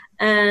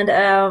 and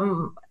I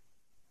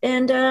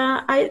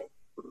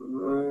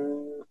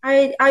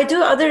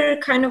do other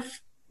kind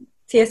of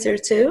theater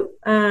too.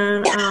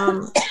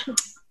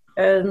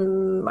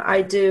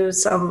 I do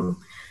some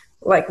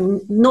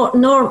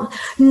normal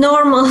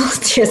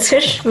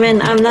theater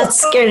when I'm not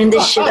scaring the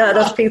shit out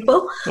of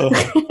people.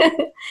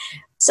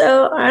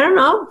 So I don't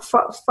know,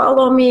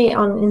 follow me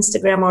on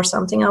Instagram or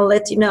something. I'll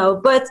let you know.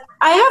 But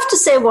I have to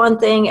say one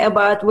thing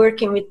about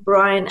working with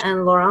Brian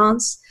and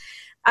Laurence.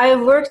 I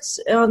worked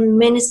on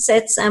many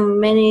sets and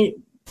many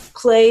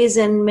plays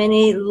and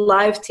many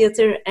live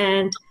theater,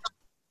 and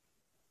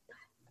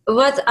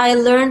what I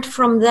learned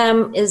from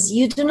them is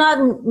you do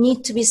not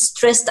need to be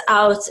stressed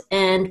out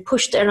and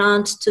pushed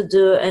around to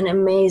do an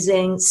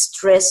amazing,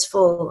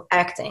 stressful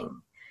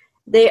acting.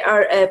 They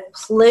are a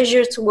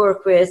pleasure to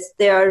work with.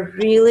 They are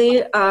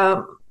really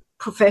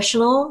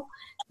professional.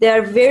 They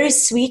are very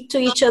sweet to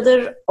each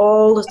other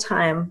all the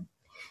time.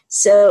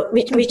 So,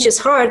 which is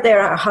hard.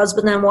 They're a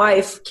husband and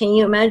wife. Can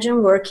you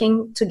imagine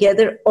working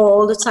together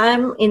all the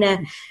time in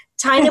a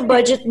tiny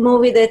budget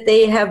movie that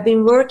they have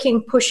been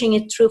pushing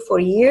it through for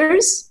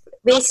years,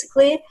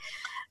 basically?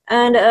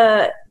 And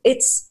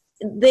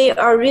they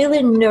are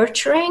really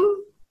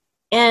nurturing,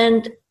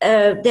 and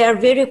they are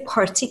very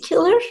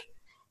particular.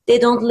 They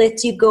don't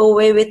let you go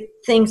away with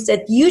things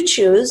that you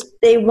choose.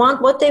 They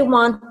want what they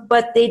want,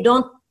 but they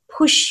don't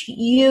push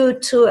you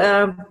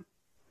to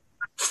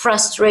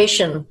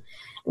frustration.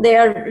 They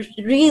are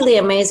really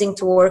amazing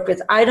to work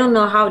with. I don't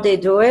know how they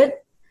do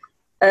it.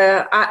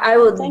 I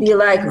would be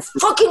like,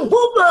 fucking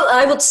booba!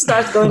 I would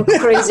start going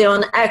crazy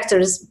on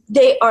actors.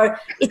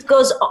 It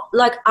goes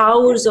like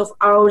hours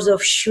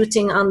of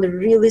shooting under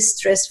really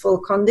stressful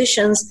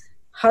conditions.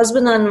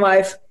 Husband and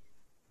wife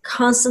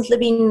constantly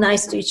being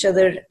nice to each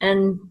other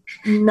and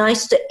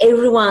nice to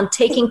everyone,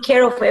 taking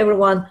care of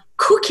everyone,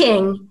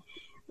 cooking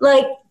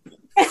like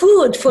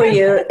food for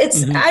you.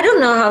 It's I don't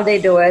know how they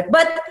do it,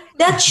 but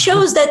that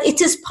shows that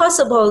it is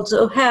possible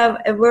to have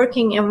a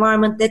working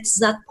environment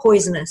that's not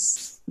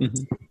poisonous.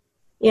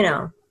 You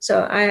know,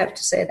 so I have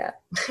to say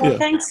that. Well,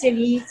 thanks,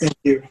 Elise. Thank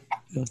you.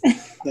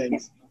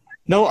 Thanks.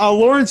 No,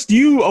 Lawrence, do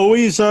you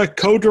always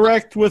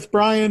co-direct with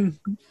Brian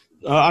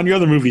on your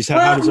other movies?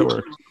 How does it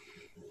work?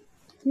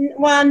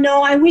 Well,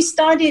 no, we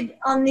started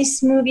on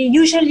this movie.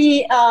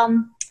 Usually,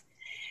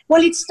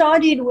 it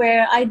started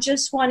where I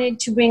just wanted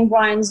to bring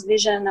Brian's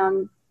vision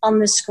on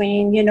the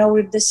screen, you know,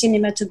 with the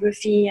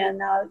cinematography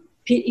and,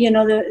 you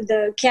know,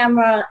 the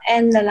camera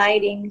and the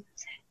lighting.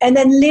 And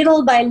then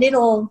little by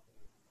little,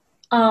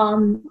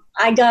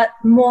 I got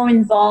more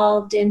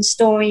involved in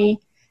story.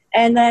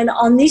 And then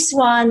on this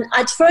one,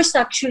 at first,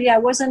 actually, I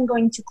wasn't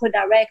going to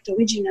co-direct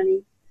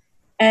originally.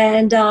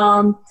 And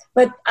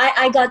but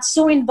I got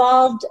so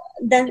involved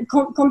then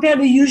compared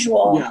to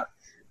usual.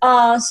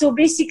 Yeah. So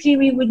basically,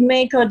 we would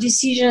make our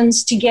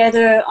decisions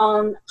together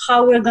on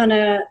how we're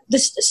gonna,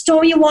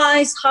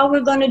 story-wise, how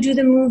we're gonna do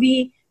the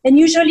movie. And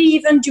usually,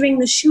 even during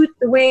the shoot,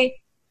 the way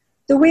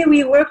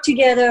we work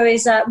together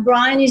is that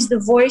Brian is the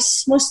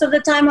voice most of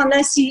the time,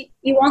 unless he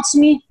wants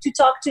me to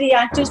talk to the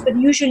actors. But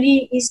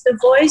usually, he's the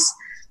voice.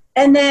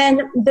 And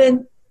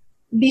then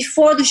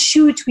before the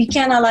shoot, we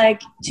kind of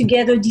like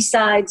together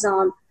decides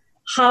on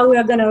how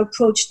we're going to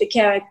approach the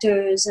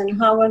characters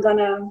and how we're going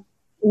to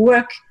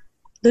work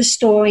the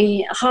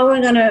story, how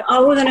we're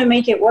going to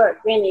make it work,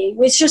 really.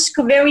 It's just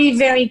very,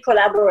 very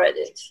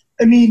collaborative.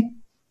 I mean,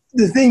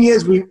 the thing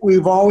is,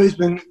 we've always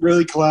been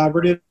really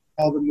collaborative in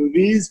all the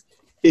movies.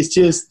 It's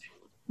just,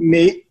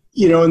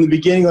 you know, in the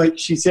beginning, like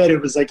she said, it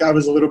was like I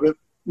was a little bit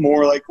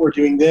more like, we're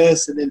doing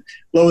this, and then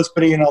Lois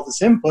putting in all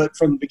this input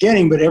from the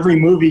beginning, but every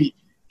movie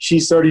she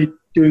started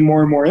doing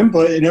more and more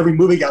input, and every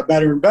movie got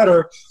better and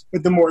better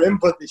with the more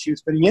input that she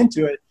was putting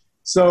into it.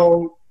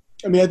 So,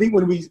 I mean, I think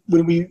when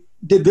we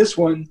did this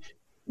one,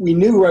 we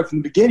knew right from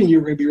the beginning you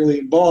were going to be really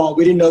involved.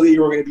 We didn't know that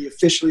you were going to be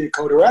officially a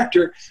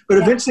co-director, but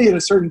eventually at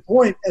a certain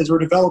point, as we're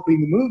developing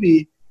the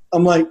movie,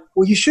 I'm like,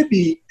 well, you should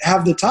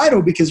have the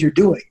title because you're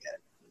doing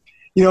it.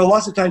 You know,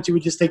 lots of times you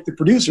would just take the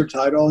producer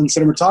title and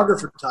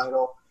cinematographer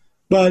title,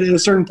 but at a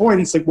certain point,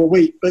 it's like, well,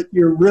 wait, but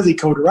you're really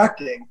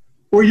co-directing.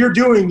 What you're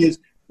doing is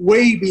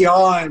way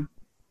beyond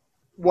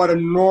what a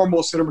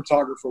normal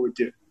cinematographer would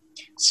do.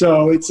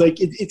 So it's like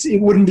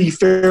it wouldn't be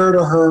fair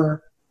to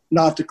her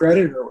not to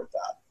credit her with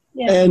that.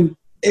 Yeah. And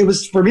it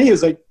was, for me, it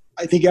was like,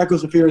 I think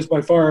Echoes of Fear is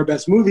by far our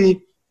best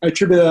movie. I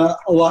attribute a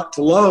lot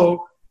to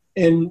Lo,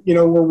 and you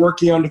know, we're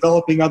working on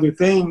developing other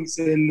things,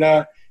 and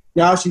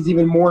now she's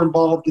even more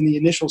involved in the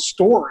initial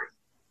story.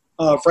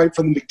 Right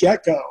from the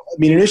get-go. I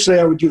mean, initially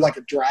I would do like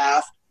a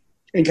draft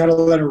and kind of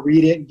let her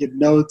read it and give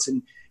notes.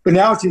 But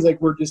now it seems like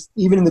we're just,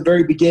 even in the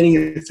very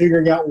beginning, of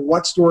figuring out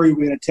what story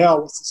we're going to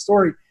tell, what's the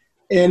story.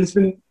 And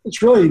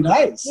it's really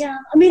nice. Yeah.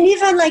 I mean,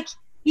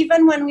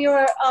 even when we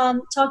were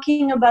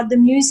talking about the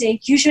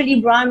music,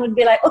 usually Brian would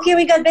be like, okay,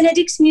 we got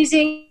Benedict's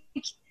music.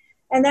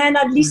 And then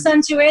I'd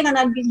listen to it and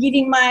I'd be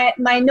giving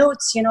my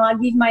notes, you know,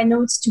 I'd give my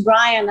notes to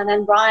Brian, and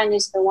then Brian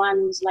is the one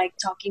who's like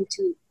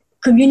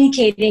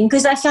communicating.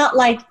 Because I felt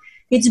like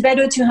it's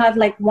better to have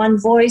like one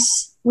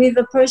voice with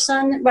a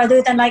person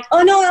rather than like,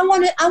 oh no, I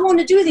want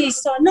to do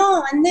this, or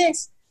no, and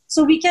this.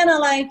 So we kind of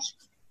like,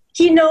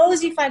 he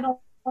knows if I don't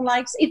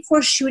like, if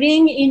we're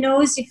shooting, he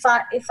knows if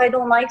I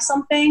don't like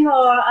something,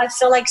 or I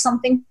feel like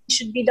something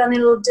should be done a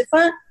little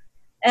different,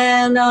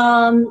 and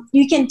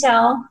you can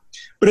tell.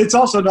 But it's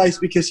also nice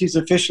because he's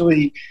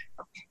officially,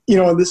 you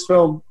know, in this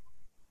film,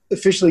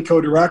 officially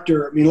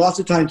co-director. I mean, lots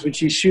of times when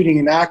she's shooting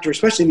an actor,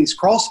 especially in these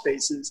crawl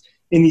spaces,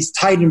 in these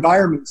tight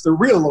environments, they're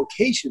real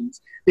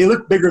locations. They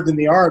look bigger than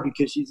they are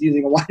because she's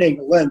using a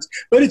wide-angle lens,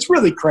 but it's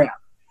really cramped.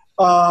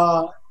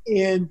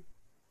 And,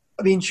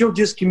 I mean, she'll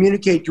just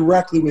communicate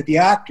directly with the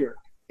actor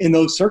in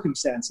those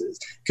circumstances,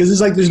 because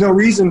it's like there's no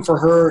reason for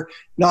her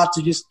not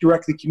to just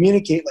directly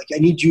communicate, like, I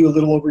need you a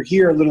little over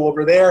here, a little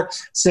over there,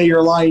 say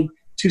your line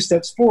 2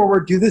 steps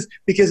forward, do this,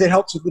 because it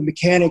helps with the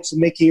mechanics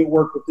and making it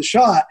work with the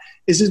shot.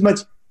 It's just much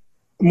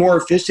more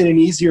efficient and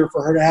easier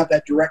for her to have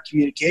that direct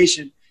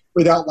communication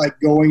without like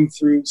going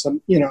through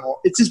some, you know,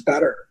 it's just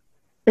better.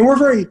 And we're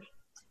very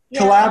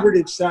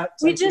collaborative set.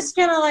 We just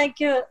kind of like,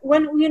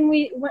 when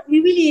we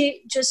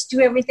really just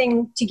do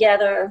everything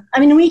together. I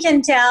mean, we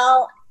can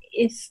tell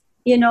if,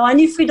 you know, and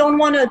if we don't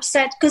want to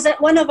upset, because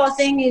one of our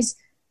thing is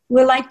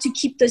we like to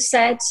keep the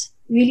set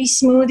really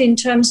smooth in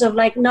terms of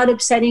like not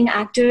upsetting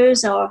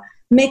actors or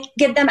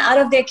get them out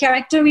of their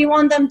character. We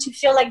want them to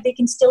feel like they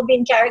can still be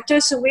in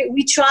character. So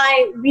we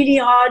try really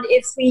hard.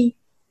 If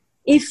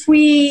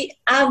we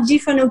have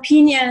different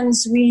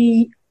opinions,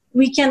 we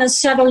kind of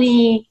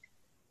subtly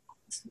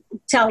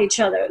tell each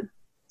other.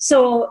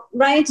 So,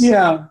 right?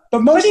 Yeah.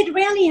 But it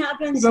rarely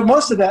happens. But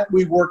most of that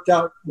we worked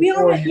out. We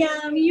usually,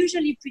 I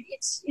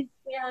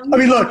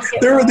mean, look,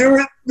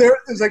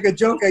 there's like a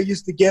joke I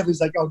used to give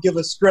is like, I'll give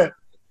a script.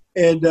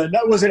 And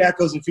that wasn't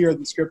Echoes of Fear in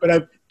the script, but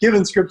I've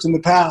given scripts in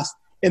the past.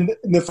 And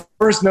the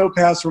first note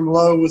pass from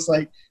Lo was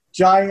like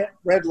giant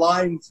red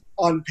lines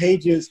on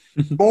pages,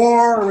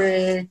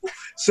 boring.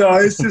 So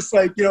it's just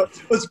like,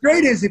 what's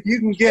great is if you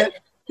can get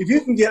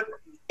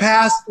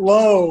past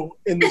Lo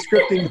in the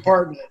scripting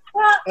department,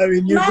 I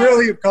mean, you've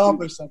really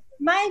accomplished something.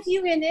 My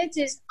view in it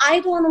is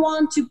I don't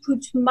want to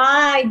put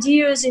my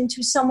ideas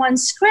into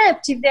someone's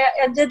script if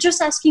they're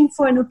just asking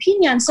for an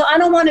opinion. So I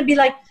don't want to be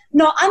like,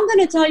 no, I'm going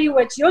to tell you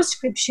what your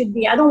script should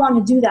be. I don't want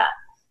to do that.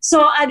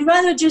 So I'd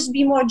rather just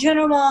be more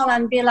general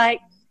and be like,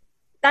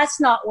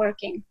 that's not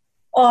working.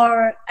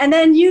 And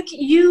then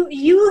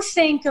you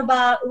think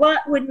about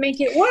what would make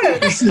it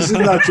work. This is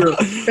not true.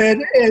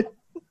 And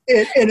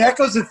in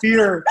Echoes of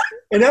Fear,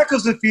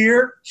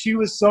 she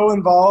was so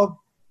involved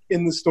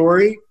in the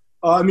story.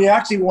 I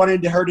actually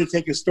wanted her to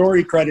take a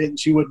story credit, and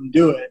she wouldn't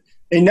do it.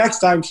 And next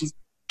time, she's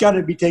got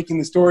to be taking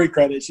the story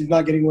credit. She's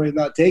not getting away with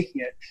not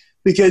taking it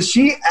because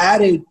she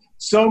added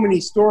so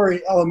many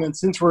story elements.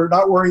 Since we're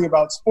not worrying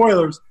about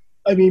spoilers,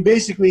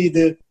 basically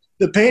the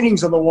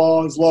paintings on the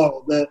wall is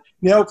Lo. The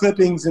nail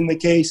clippings in the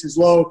case is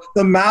Lo.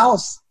 The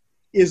mouse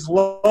is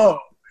Lo.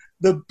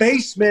 The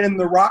basement and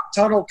the rock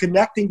tunnel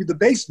connecting to the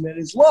basement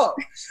is Lo.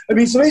 So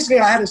basically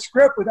I had a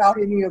script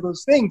without any of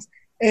those things.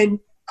 And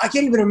I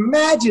can't even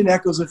imagine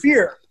Echoes of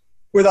Fear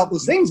without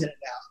those things in it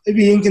now. It'd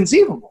be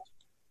inconceivable.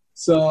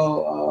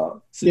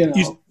 So,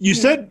 You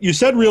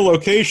said real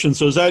location.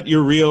 So is that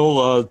your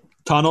real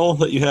tunnel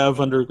that you have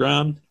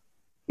underground?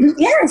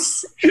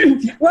 Yes.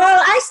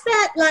 Well, I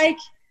spent like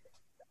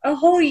a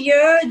whole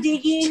year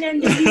digging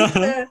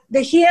underneath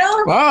the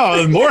hill.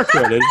 Wow, more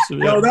credits.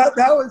 No, that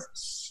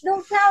was...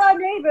 Don't tell our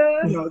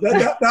neighbor. No,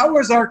 that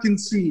was our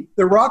conceit.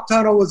 The rock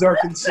tunnel was our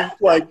conceit.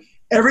 Like,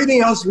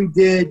 everything else we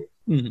did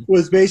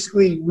was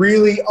basically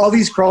really all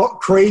these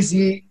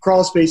crazy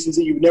crawl spaces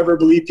that you would never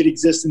believe could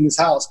exist in this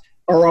house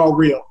are all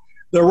real.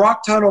 The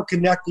rock tunnel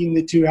connecting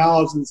the two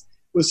houses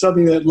was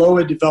something that Lo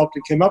had developed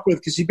and came up with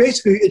because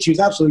she was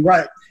absolutely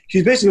right.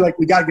 She's basically like,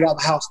 we got to get out of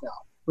the house now.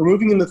 We're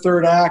moving in the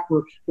third act.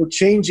 We're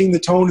changing the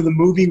tone of the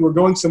movie. We're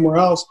going somewhere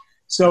else.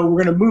 So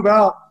we're going to move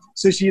out.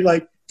 So she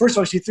first of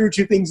all, she threw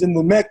two things in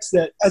the mix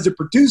that as a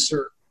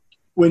producer,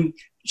 when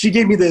she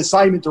gave me the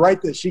assignment to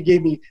write this, she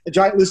gave me a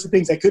giant list of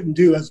things I couldn't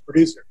do as a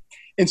producer.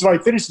 And so I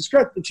finished the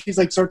script, and she's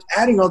like, starts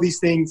adding all these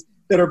things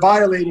that are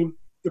violating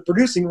the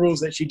producing rules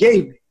that she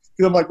gave me.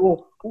 Because I'm like,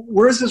 well,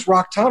 where's this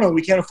rock tunnel?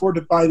 We can't afford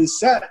to buy this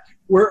set.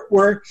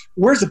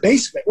 Where's the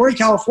basement? We're in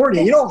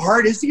California. You know how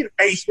hard it is to get a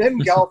basement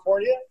in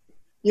California?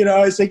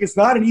 It's like it's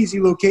not an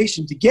easy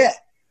location to get,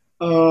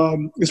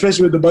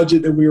 especially with the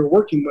budget that we were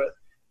working with.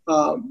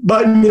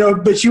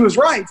 But she was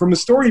right from a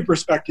story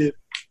perspective.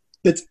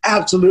 That's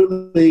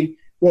absolutely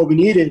what we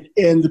needed.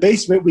 In the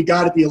basement, we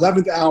got at the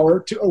 11th hour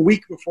to a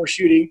week before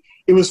shooting.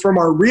 It was from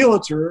our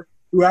realtor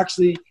who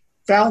actually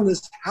found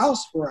this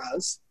house for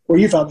us. Well,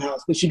 you found the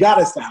house, but she got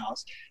us the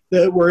house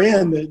that we're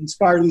in that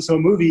inspired this whole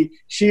movie.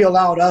 She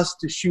allowed us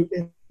to shoot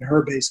in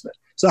her basement.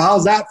 So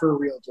how's that for a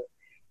realtor?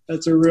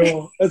 That's a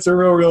real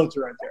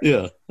realtor right there.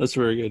 Yeah, that's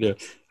very good. Yeah.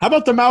 How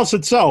about the mouse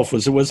itself?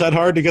 Was that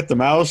hard to get the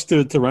mouse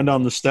to run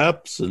down the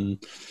steps?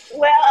 And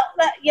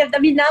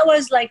that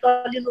was like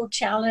a little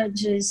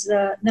challenge.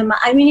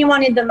 You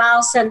wanted the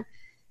mouse, and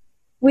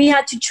we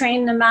had to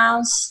train the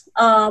mouse.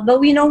 But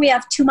we know we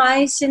have two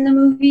mice in the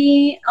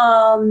movie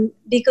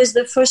because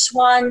the first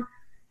one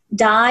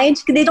died.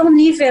 They don't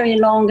live very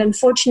long,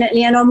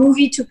 unfortunately, and our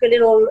movie took a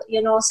little,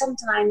 some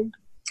time.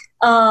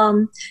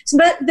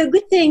 But the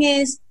good thing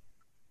is,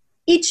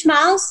 each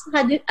mouse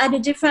had a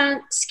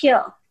different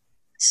skill.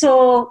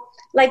 So,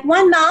 like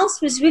one mouse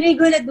was really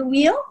good at the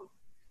wheel.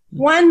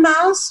 One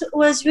mouse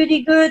was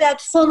really good at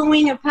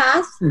following a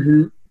path.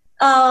 Mm-hmm.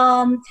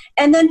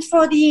 And then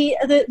for the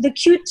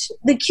cute,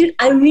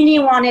 I really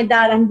wanted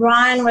that. And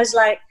Brian was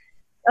like,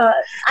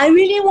 I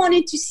really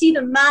wanted to see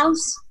the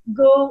mouse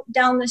go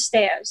down the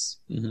stairs.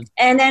 Mm-hmm.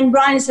 And then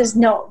Brian says,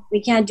 no,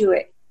 we can't do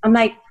it. I'm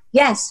like,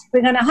 yes,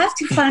 we're going to have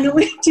to find a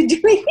way to do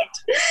it.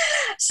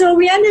 So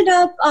we ended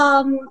up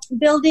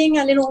building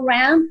a little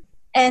ramp.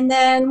 And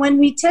then when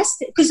we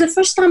tested, because the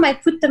first time I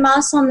put the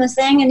mouse on the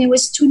thing and it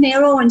was too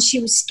narrow and she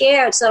was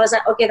scared. So I was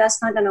like, okay,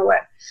 that's not going to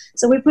work.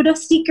 So we put a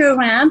thicker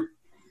ramp,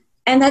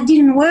 and that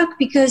didn't work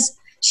because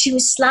she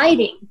was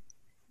sliding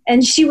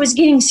and she was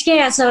getting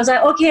scared. So I was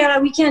like, okay,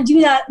 we can't do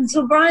that. And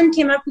so Brian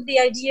came up with the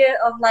idea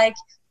of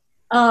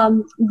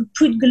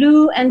put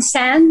glue and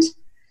sand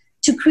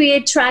to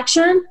create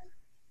traction.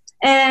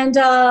 And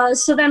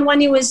so then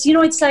when it was,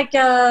 it's like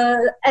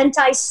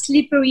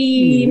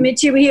anti-slippery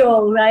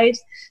material, right?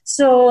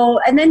 So,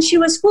 and then she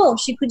was cool.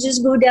 She could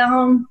just go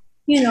down,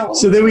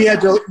 So then we had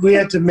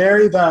to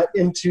marry that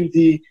into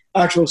the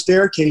actual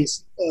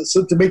staircase.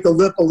 So to make the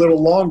lip a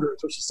little longer,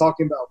 that's what she's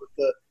talking about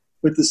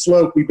with the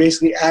slope. We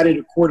basically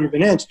added 1/4 of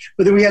an inch,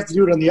 but then we have to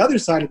do it on the other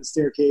side of the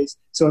staircase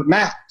so it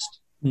matched.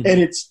 Mm-hmm.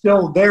 And it's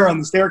still there on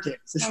the staircase.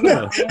 It's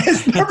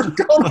never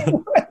gone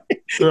away.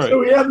 Right. So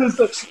we have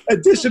this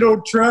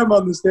additional trim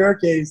on the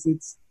staircase.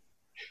 It's,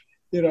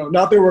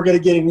 not that we're going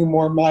to get any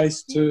more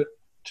mice to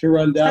to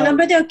run down.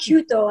 But they're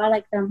cute though. I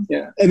like them.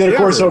 Yeah, and then of Yeah,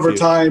 course they're over cute.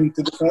 time,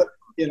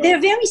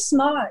 They're very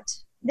smart.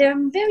 They're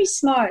very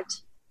smart,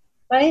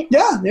 right?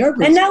 Yeah, they are.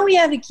 And now we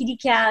have a kitty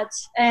cat.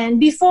 And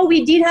before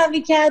we did have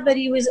a cat, but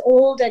he was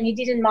old and he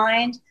didn't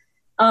mind.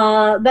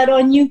 But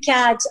our new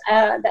cat,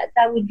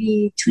 that would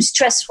be too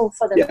stressful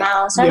for the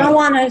mouse. I don't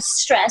want to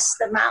stress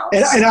the mouse.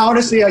 And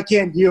honestly, I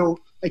can't deal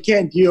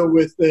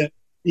with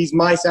these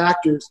mice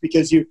actors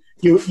because you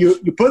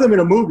put them in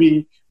a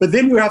movie, but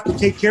then you have to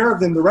take care of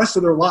them the rest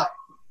of their life.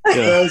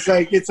 Yeah.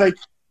 It's like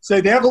so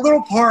they have a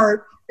little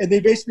part, and they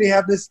basically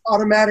have this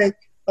automatic.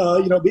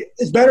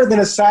 It's better than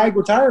a SAG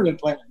retirement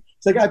plan.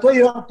 It's like I play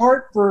a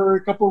part for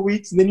a couple of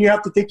weeks, and then you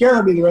have to take care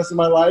of me the rest of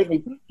my life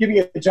and give me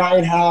a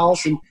giant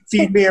house and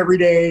feed me every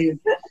day. And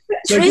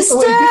so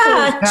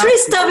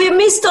Trista, we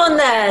missed on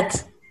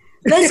that.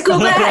 Let's go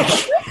back.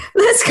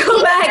 Let's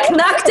go back.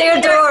 Knock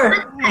their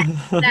door.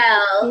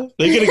 No.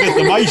 They're gonna get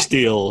the mice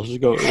deal.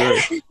 Just go.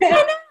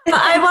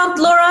 I want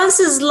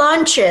Lawrence's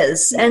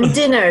lunches and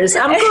dinners.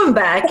 I'm going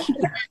back.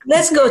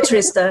 Let's go,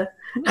 Trista.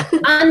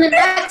 On the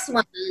next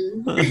one.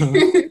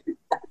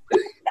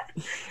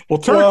 Well,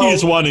 Turkey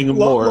is wanting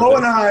more. Lo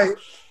and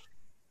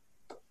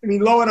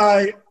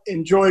I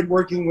enjoyed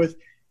working with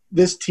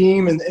this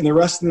team and the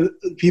rest of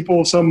the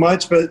people so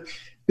much, but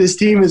this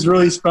team is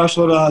really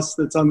special to us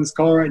that's on this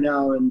call right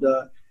now. And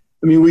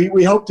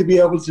we hope to be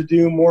able to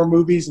do more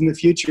movies in the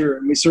future,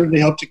 and we certainly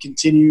hope to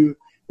continue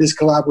this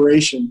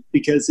collaboration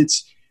because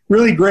it's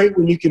really great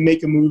when you can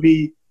make a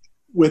movie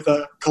with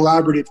a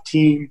collaborative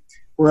team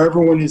where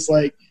everyone is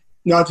like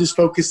not just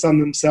focused on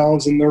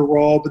themselves and their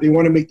role, but they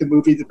want to make the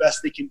movie the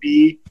best they can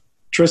be.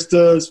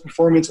 Trista's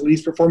performance,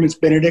 Elie's performance,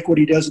 Benedict, what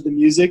he does with the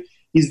music,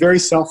 he's very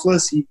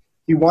selfless. He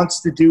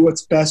wants to do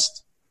what's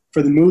best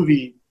for the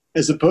movie,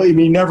 as opposed.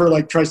 He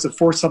never tries to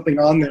force something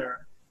on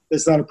there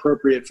that's not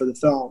appropriate for the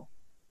film.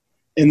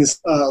 In this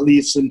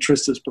Elie's and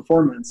Trista's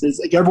performance, it's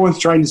like everyone's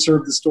trying to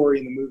serve the story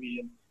in the movie,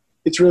 and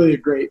it's really a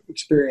great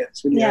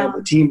experience when you have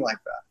a team like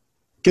that.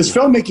 Because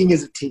filmmaking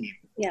is a team.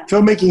 Yeah.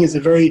 Filmmaking is a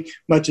very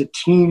much a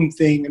team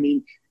thing. I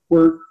mean,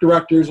 we're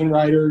directors and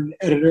writer and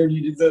editor, and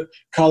you did the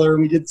color,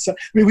 and we did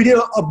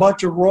a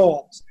bunch of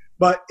roles,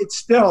 but it's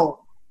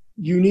still,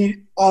 you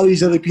need all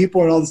these other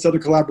people and all this other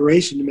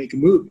collaboration to make a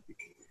movie.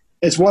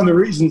 It's one of the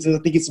reasons that I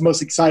think it's one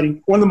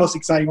of the most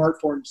exciting art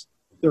forms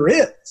there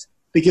is,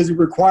 because it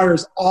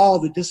requires all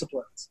the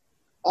disciplines.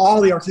 All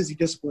the artistic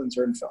disciplines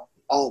are in film,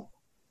 all of them,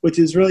 which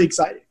is really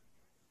exciting.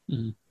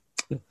 Mm-hmm.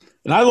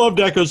 And I loved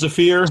Echoes of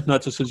Fear,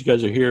 not just because you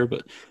guys are here,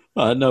 but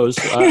no.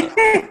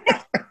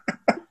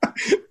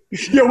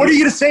 Yeah, what are you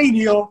going to say,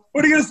 Neil?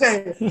 What are you going to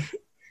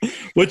say?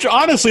 Which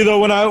honestly,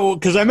 though,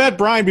 because I met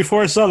Brian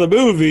before I saw the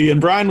movie, and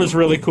Brian was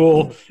really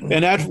cool.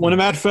 And when I'm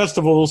at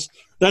festivals,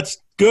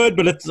 that's good,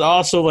 but it's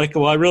also like,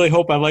 well, I really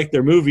hope I like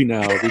their movie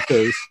now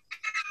because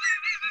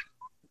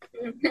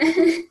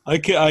I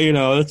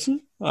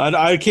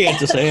can't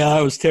just say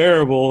it was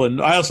terrible,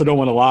 and I also don't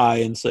want to lie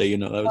and say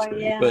that was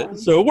great. Yeah. But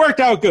so it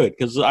worked out good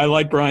because I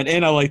liked Brian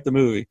and I liked the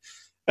movie,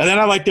 and then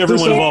I liked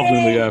everyone involved in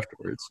the movie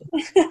afterwards.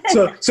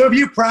 So if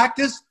you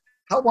practice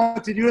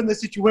what to do in this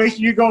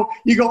situation, you go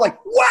like,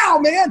 wow,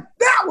 man,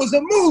 that was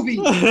a movie.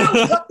 That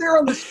was up there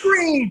on the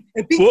screen,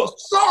 and people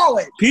saw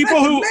it.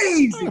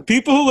 Amazing.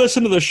 People who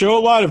listen to the show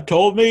a lot have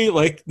told me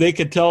they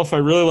could tell if I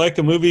really like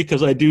a movie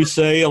because I do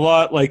say a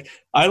lot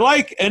I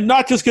like, and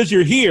not just because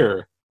you're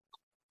here.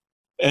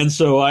 And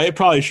so I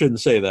probably shouldn't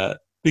say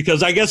that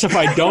because I guess if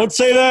I don't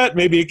say that,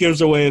 maybe it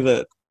gives away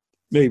that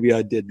maybe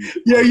I didn't.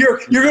 Yeah, you're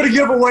going to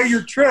give away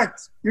your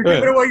tricks. You're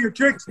giving away your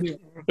tricks.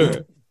 Yeah.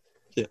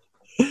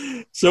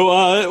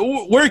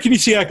 So where can you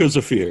see Echoes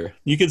of Fear?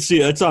 You can see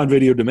it's on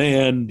video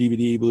demand,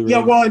 DVD, Blu-ray. Yeah,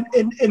 well,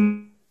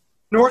 in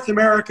North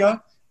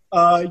America,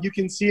 you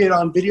can see it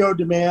on video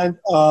demand,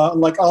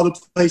 like all the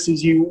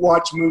places you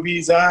watch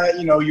movies at,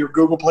 your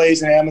Google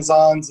Plays and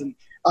Amazons and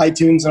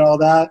iTunes and all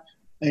that,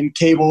 and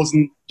cables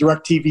and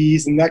direct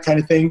TVs and that kind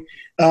of thing.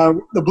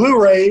 The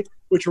Blu-ray,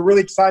 which we're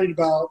really excited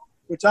about,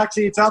 which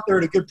actually it's out there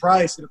at a good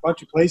price at a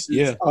bunch of places.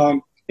 Yeah.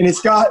 And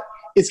it's got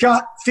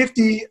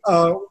 50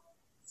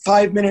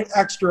 5-minute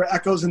extra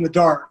Echoes in the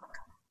Dark,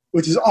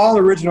 which is all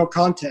original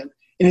content.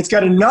 And it's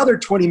got another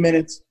 20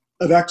 minutes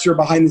of extra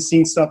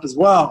behind-the-scenes stuff as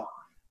well,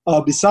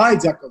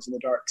 besides Echoes in the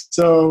Dark.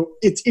 So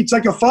it's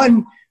like a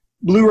fun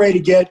Blu-ray to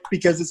get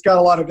because it's got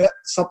a lot of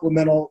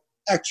supplemental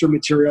extra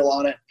material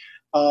on it.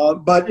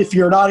 But if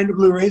you're not into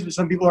Blu-rays, but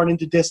some people aren't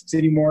into discs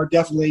anymore,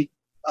 definitely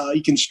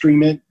you can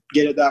stream it,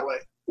 get it that way.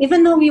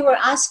 Even though we were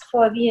asked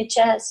for a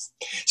VHS.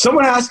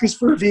 Someone asked us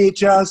for a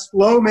VHS.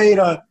 Lo made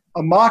a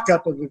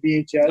mock-up of a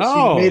VHS.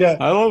 Oh,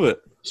 I love it.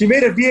 She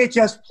made a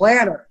VHS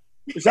planner.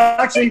 It's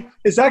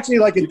actually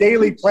like a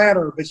daily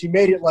planner, but she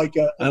made it like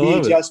a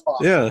VHS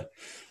box. Yeah.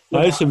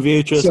 I have some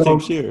VHS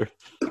tapes here.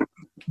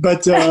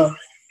 But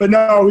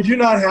no, we do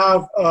not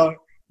have a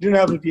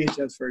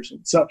VHS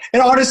version. So,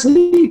 and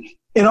honestly,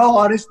 in all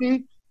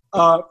honesty,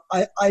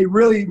 I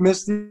really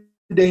miss the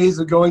days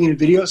of going into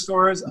video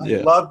stores.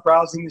 I love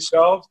browsing the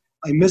shelves.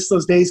 I miss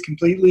those days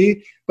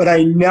completely, but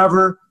I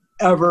never,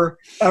 ever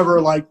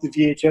liked the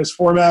VHS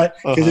format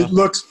because it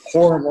looks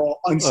horrible.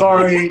 I'm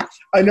sorry.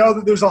 I know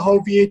that there's a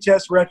whole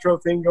VHS retro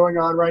thing going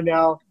on right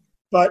now,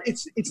 but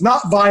it's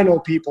not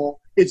vinyl, people.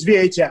 It's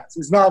VHS.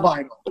 It's not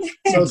vinyl.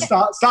 So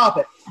stop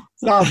it.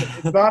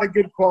 It's not a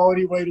good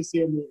quality way to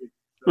see a movie.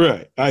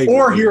 Right.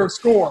 Or hear a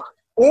score.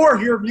 Or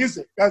hear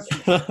music.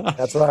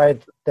 That's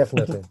right.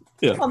 Definitely.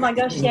 Yeah. Oh my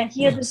gosh, yeah.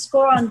 Hear the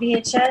score on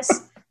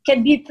VHS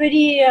can be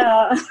pretty...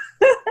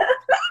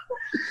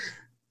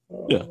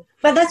 Yeah.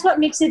 But that's what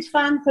makes it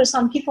fun for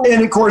some people.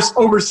 And, of course,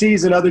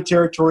 overseas in other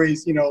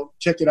territories,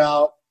 check it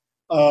out.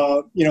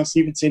 See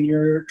if it's in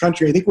your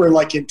country. I think we're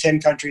like in 10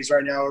 countries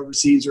right now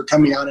overseas, or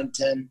coming out in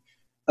 10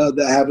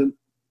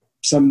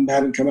 some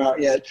haven't come out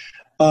yet.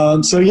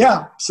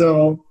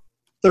 So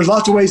there's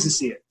lots of ways to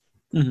see it.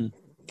 Mm-hmm.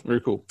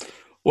 Very cool.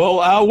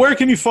 Well, where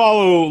can you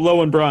follow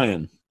Lo and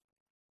Brian?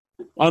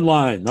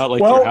 Online, not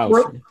like your house.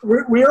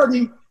 We are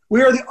the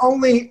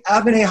only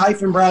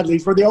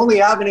Avonay-Bradleys. We're the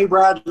only Avonay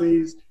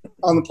Bradleys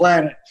on the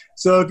planet.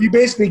 So if you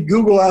basically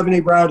Google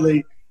Avonay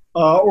Bradley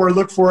or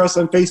look for us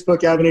on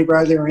Facebook, Avonay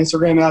Bradley, or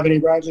Instagram, Avonay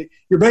Bradley,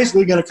 you're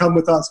basically going to come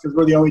with us because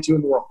we're the only two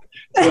in the world.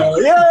 So,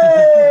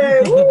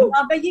 yay!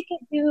 But you can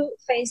do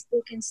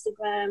Facebook,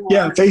 Instagram.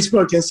 Yeah,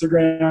 Facebook,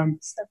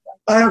 Instagram. Stuff like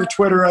that. I have a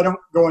Twitter. I don't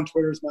go on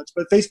Twitter as much,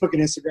 but Facebook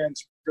and Instagram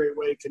is a great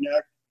way to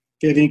connect.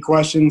 If you have any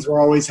questions,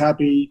 we're always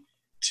happy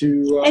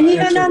to and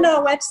even answer on them.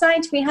 our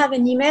website, we have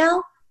an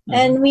email,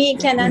 and we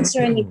can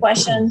answer any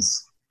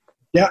questions.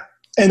 Yeah,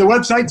 and the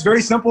website's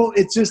very simple.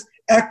 It's just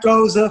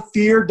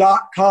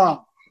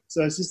echoesofear.com.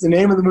 So it's just the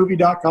name of the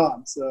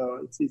movie.com.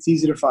 So it's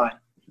easy to find.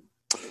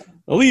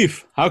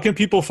 Alif, how can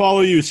people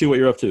follow you, see what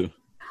you're up to?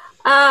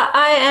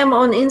 I am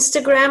on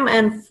Instagram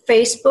and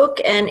Facebook,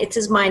 and it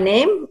is my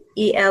name,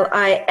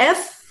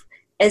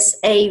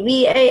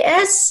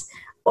 ELIFSAVAS,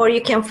 or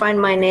you can find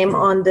my name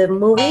on the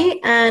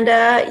movie, and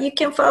you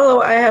can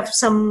follow. I have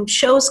some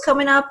shows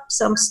coming up,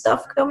 some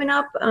stuff coming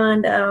up,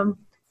 and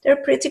they're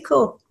pretty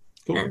cool.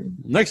 Cool. And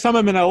Next time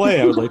I'm in LA,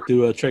 I would like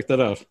to check that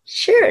out.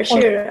 Sure.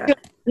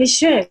 We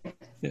should.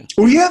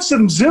 Well, you have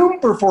some Zoom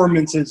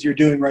performances you're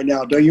doing right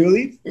now, don't you,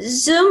 Alif?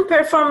 Zoom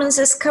performance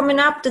is coming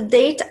up. The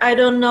date, I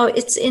don't know.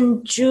 It's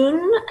in June,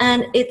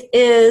 and it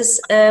is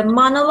a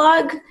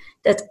monologue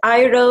that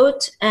I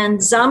wrote,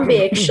 and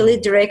Zombie actually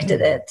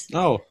directed it.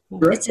 Oh,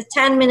 It's a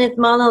 10-minute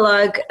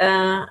monologue.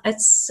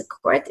 It's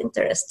quite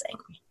interesting.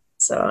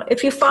 So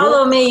if you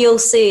follow me, you'll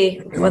see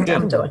what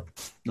I'm doing.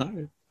 all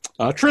right.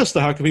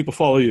 Trista, how can people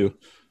follow you?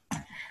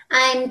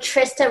 I'm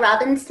Trista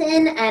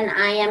Robinson, and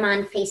I am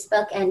on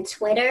Facebook and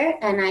Twitter,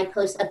 and I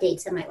post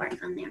updates of my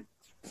work on there.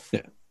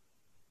 Yeah.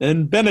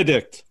 And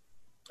Benedict.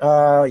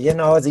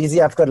 It's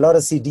easy. I've got a lot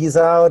of CDs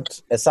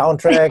out,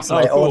 soundtracks,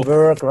 my own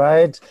work,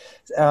 right?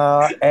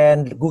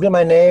 And Google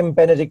my name,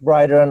 Benedict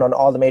Brydon, on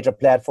all the major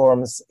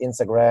platforms,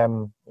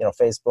 Instagram,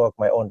 Facebook,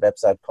 my own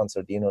website,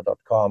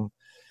 consordino.com.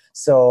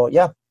 So,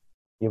 yeah,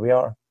 here we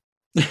are.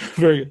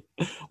 Very good.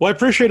 Well, I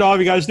appreciate all of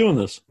you guys doing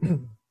this.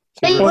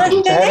 Thank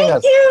Thank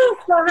you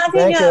for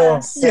having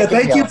us. Yeah,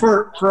 thank you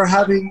for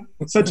having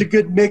such a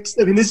good mix.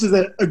 I mean, this is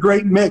a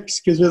great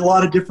mix because there's a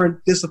lot of different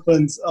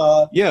disciplines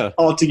all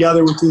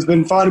together, which has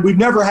been fun. We've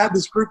never had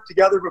this group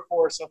together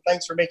before, so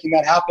thanks for making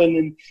that happen.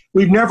 And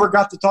we've never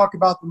got to talk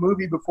about the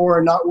movie before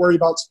and not worry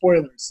about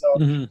spoilers. So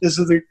this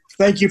is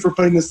thank you for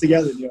putting this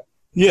together, Joe.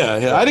 Yeah.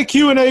 I had a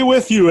Q&A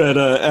with you at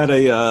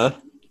a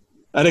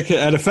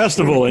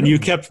festival, and you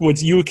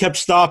kept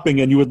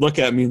stopping, and you would look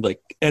at me like,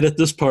 edit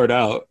this part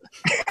out.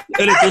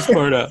 Edit this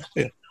part out.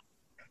 Yeah.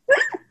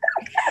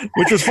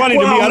 Which was funny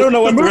to me. I don't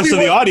know what the rest of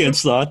the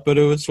audience thought, but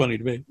it was funny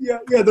to me. Yeah.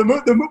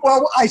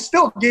 Well, I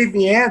still gave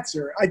the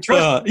answer. I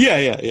trust.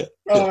 Yeah.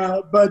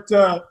 But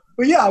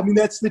yeah, I mean,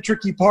 that's the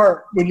tricky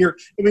part when you're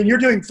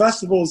doing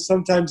festivals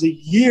sometimes a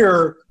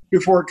year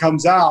before it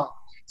comes out.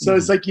 So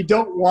it's like you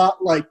don't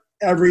want like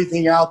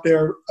everything out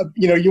there.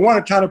 You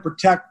want to kind of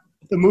protect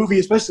the movie,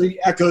 especially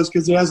Echoes,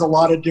 because it has a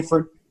lot of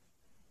different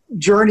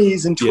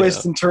journeys and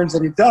twists and turns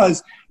that it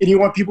does, and you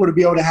want people to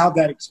be able to have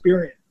that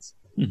experience,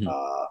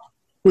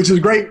 which is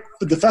great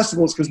for the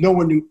festivals because no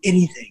one knew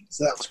anything,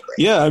 so that was great.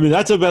 Yeah, I mean,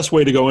 that's the best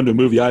way to go into a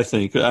movie, I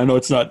think. I know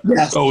it's not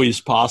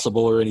always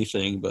possible or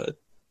anything, but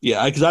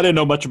yeah, because I didn't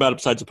know much about it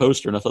besides the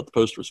poster, and I thought the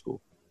poster was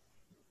cool.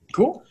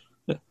 Cool.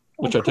 Yeah,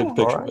 which I took a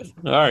picture with.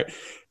 All right.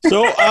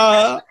 So,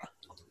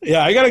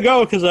 yeah, I got to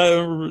go because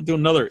I'm doing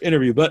another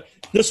interview, but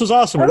this was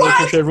awesome. I really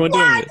appreciate everyone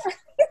doing it.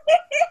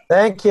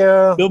 Thank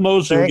you. Bill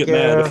Mosley will get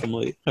mad if I'm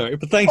late. All right,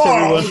 but thanks,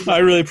 everyone. I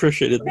really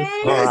appreciate it. All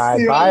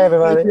right, bye,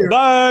 everybody.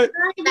 Bye.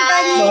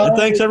 Bye. And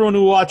thanks, everyone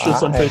who watched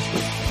us on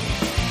Facebook.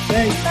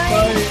 Thanks.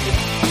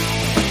 Bye.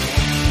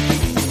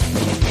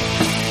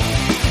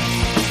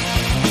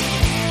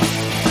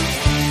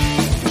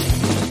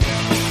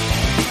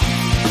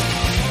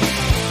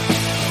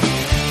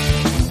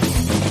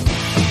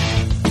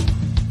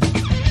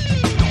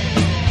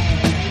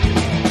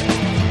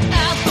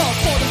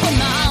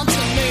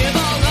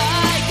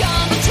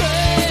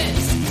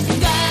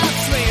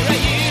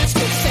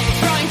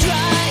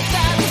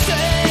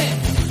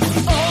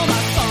 Oh,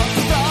 my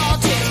thoughts brought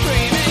tears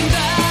screaming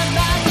down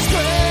like a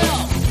squirrel.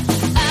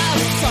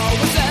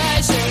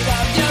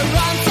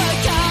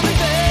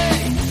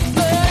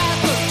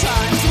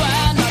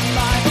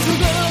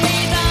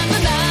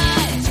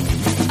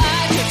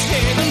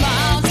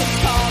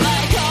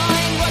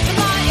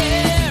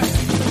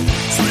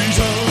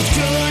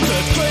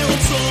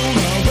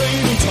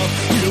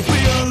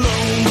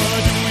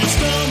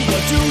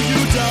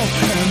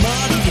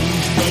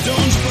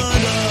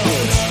 wonder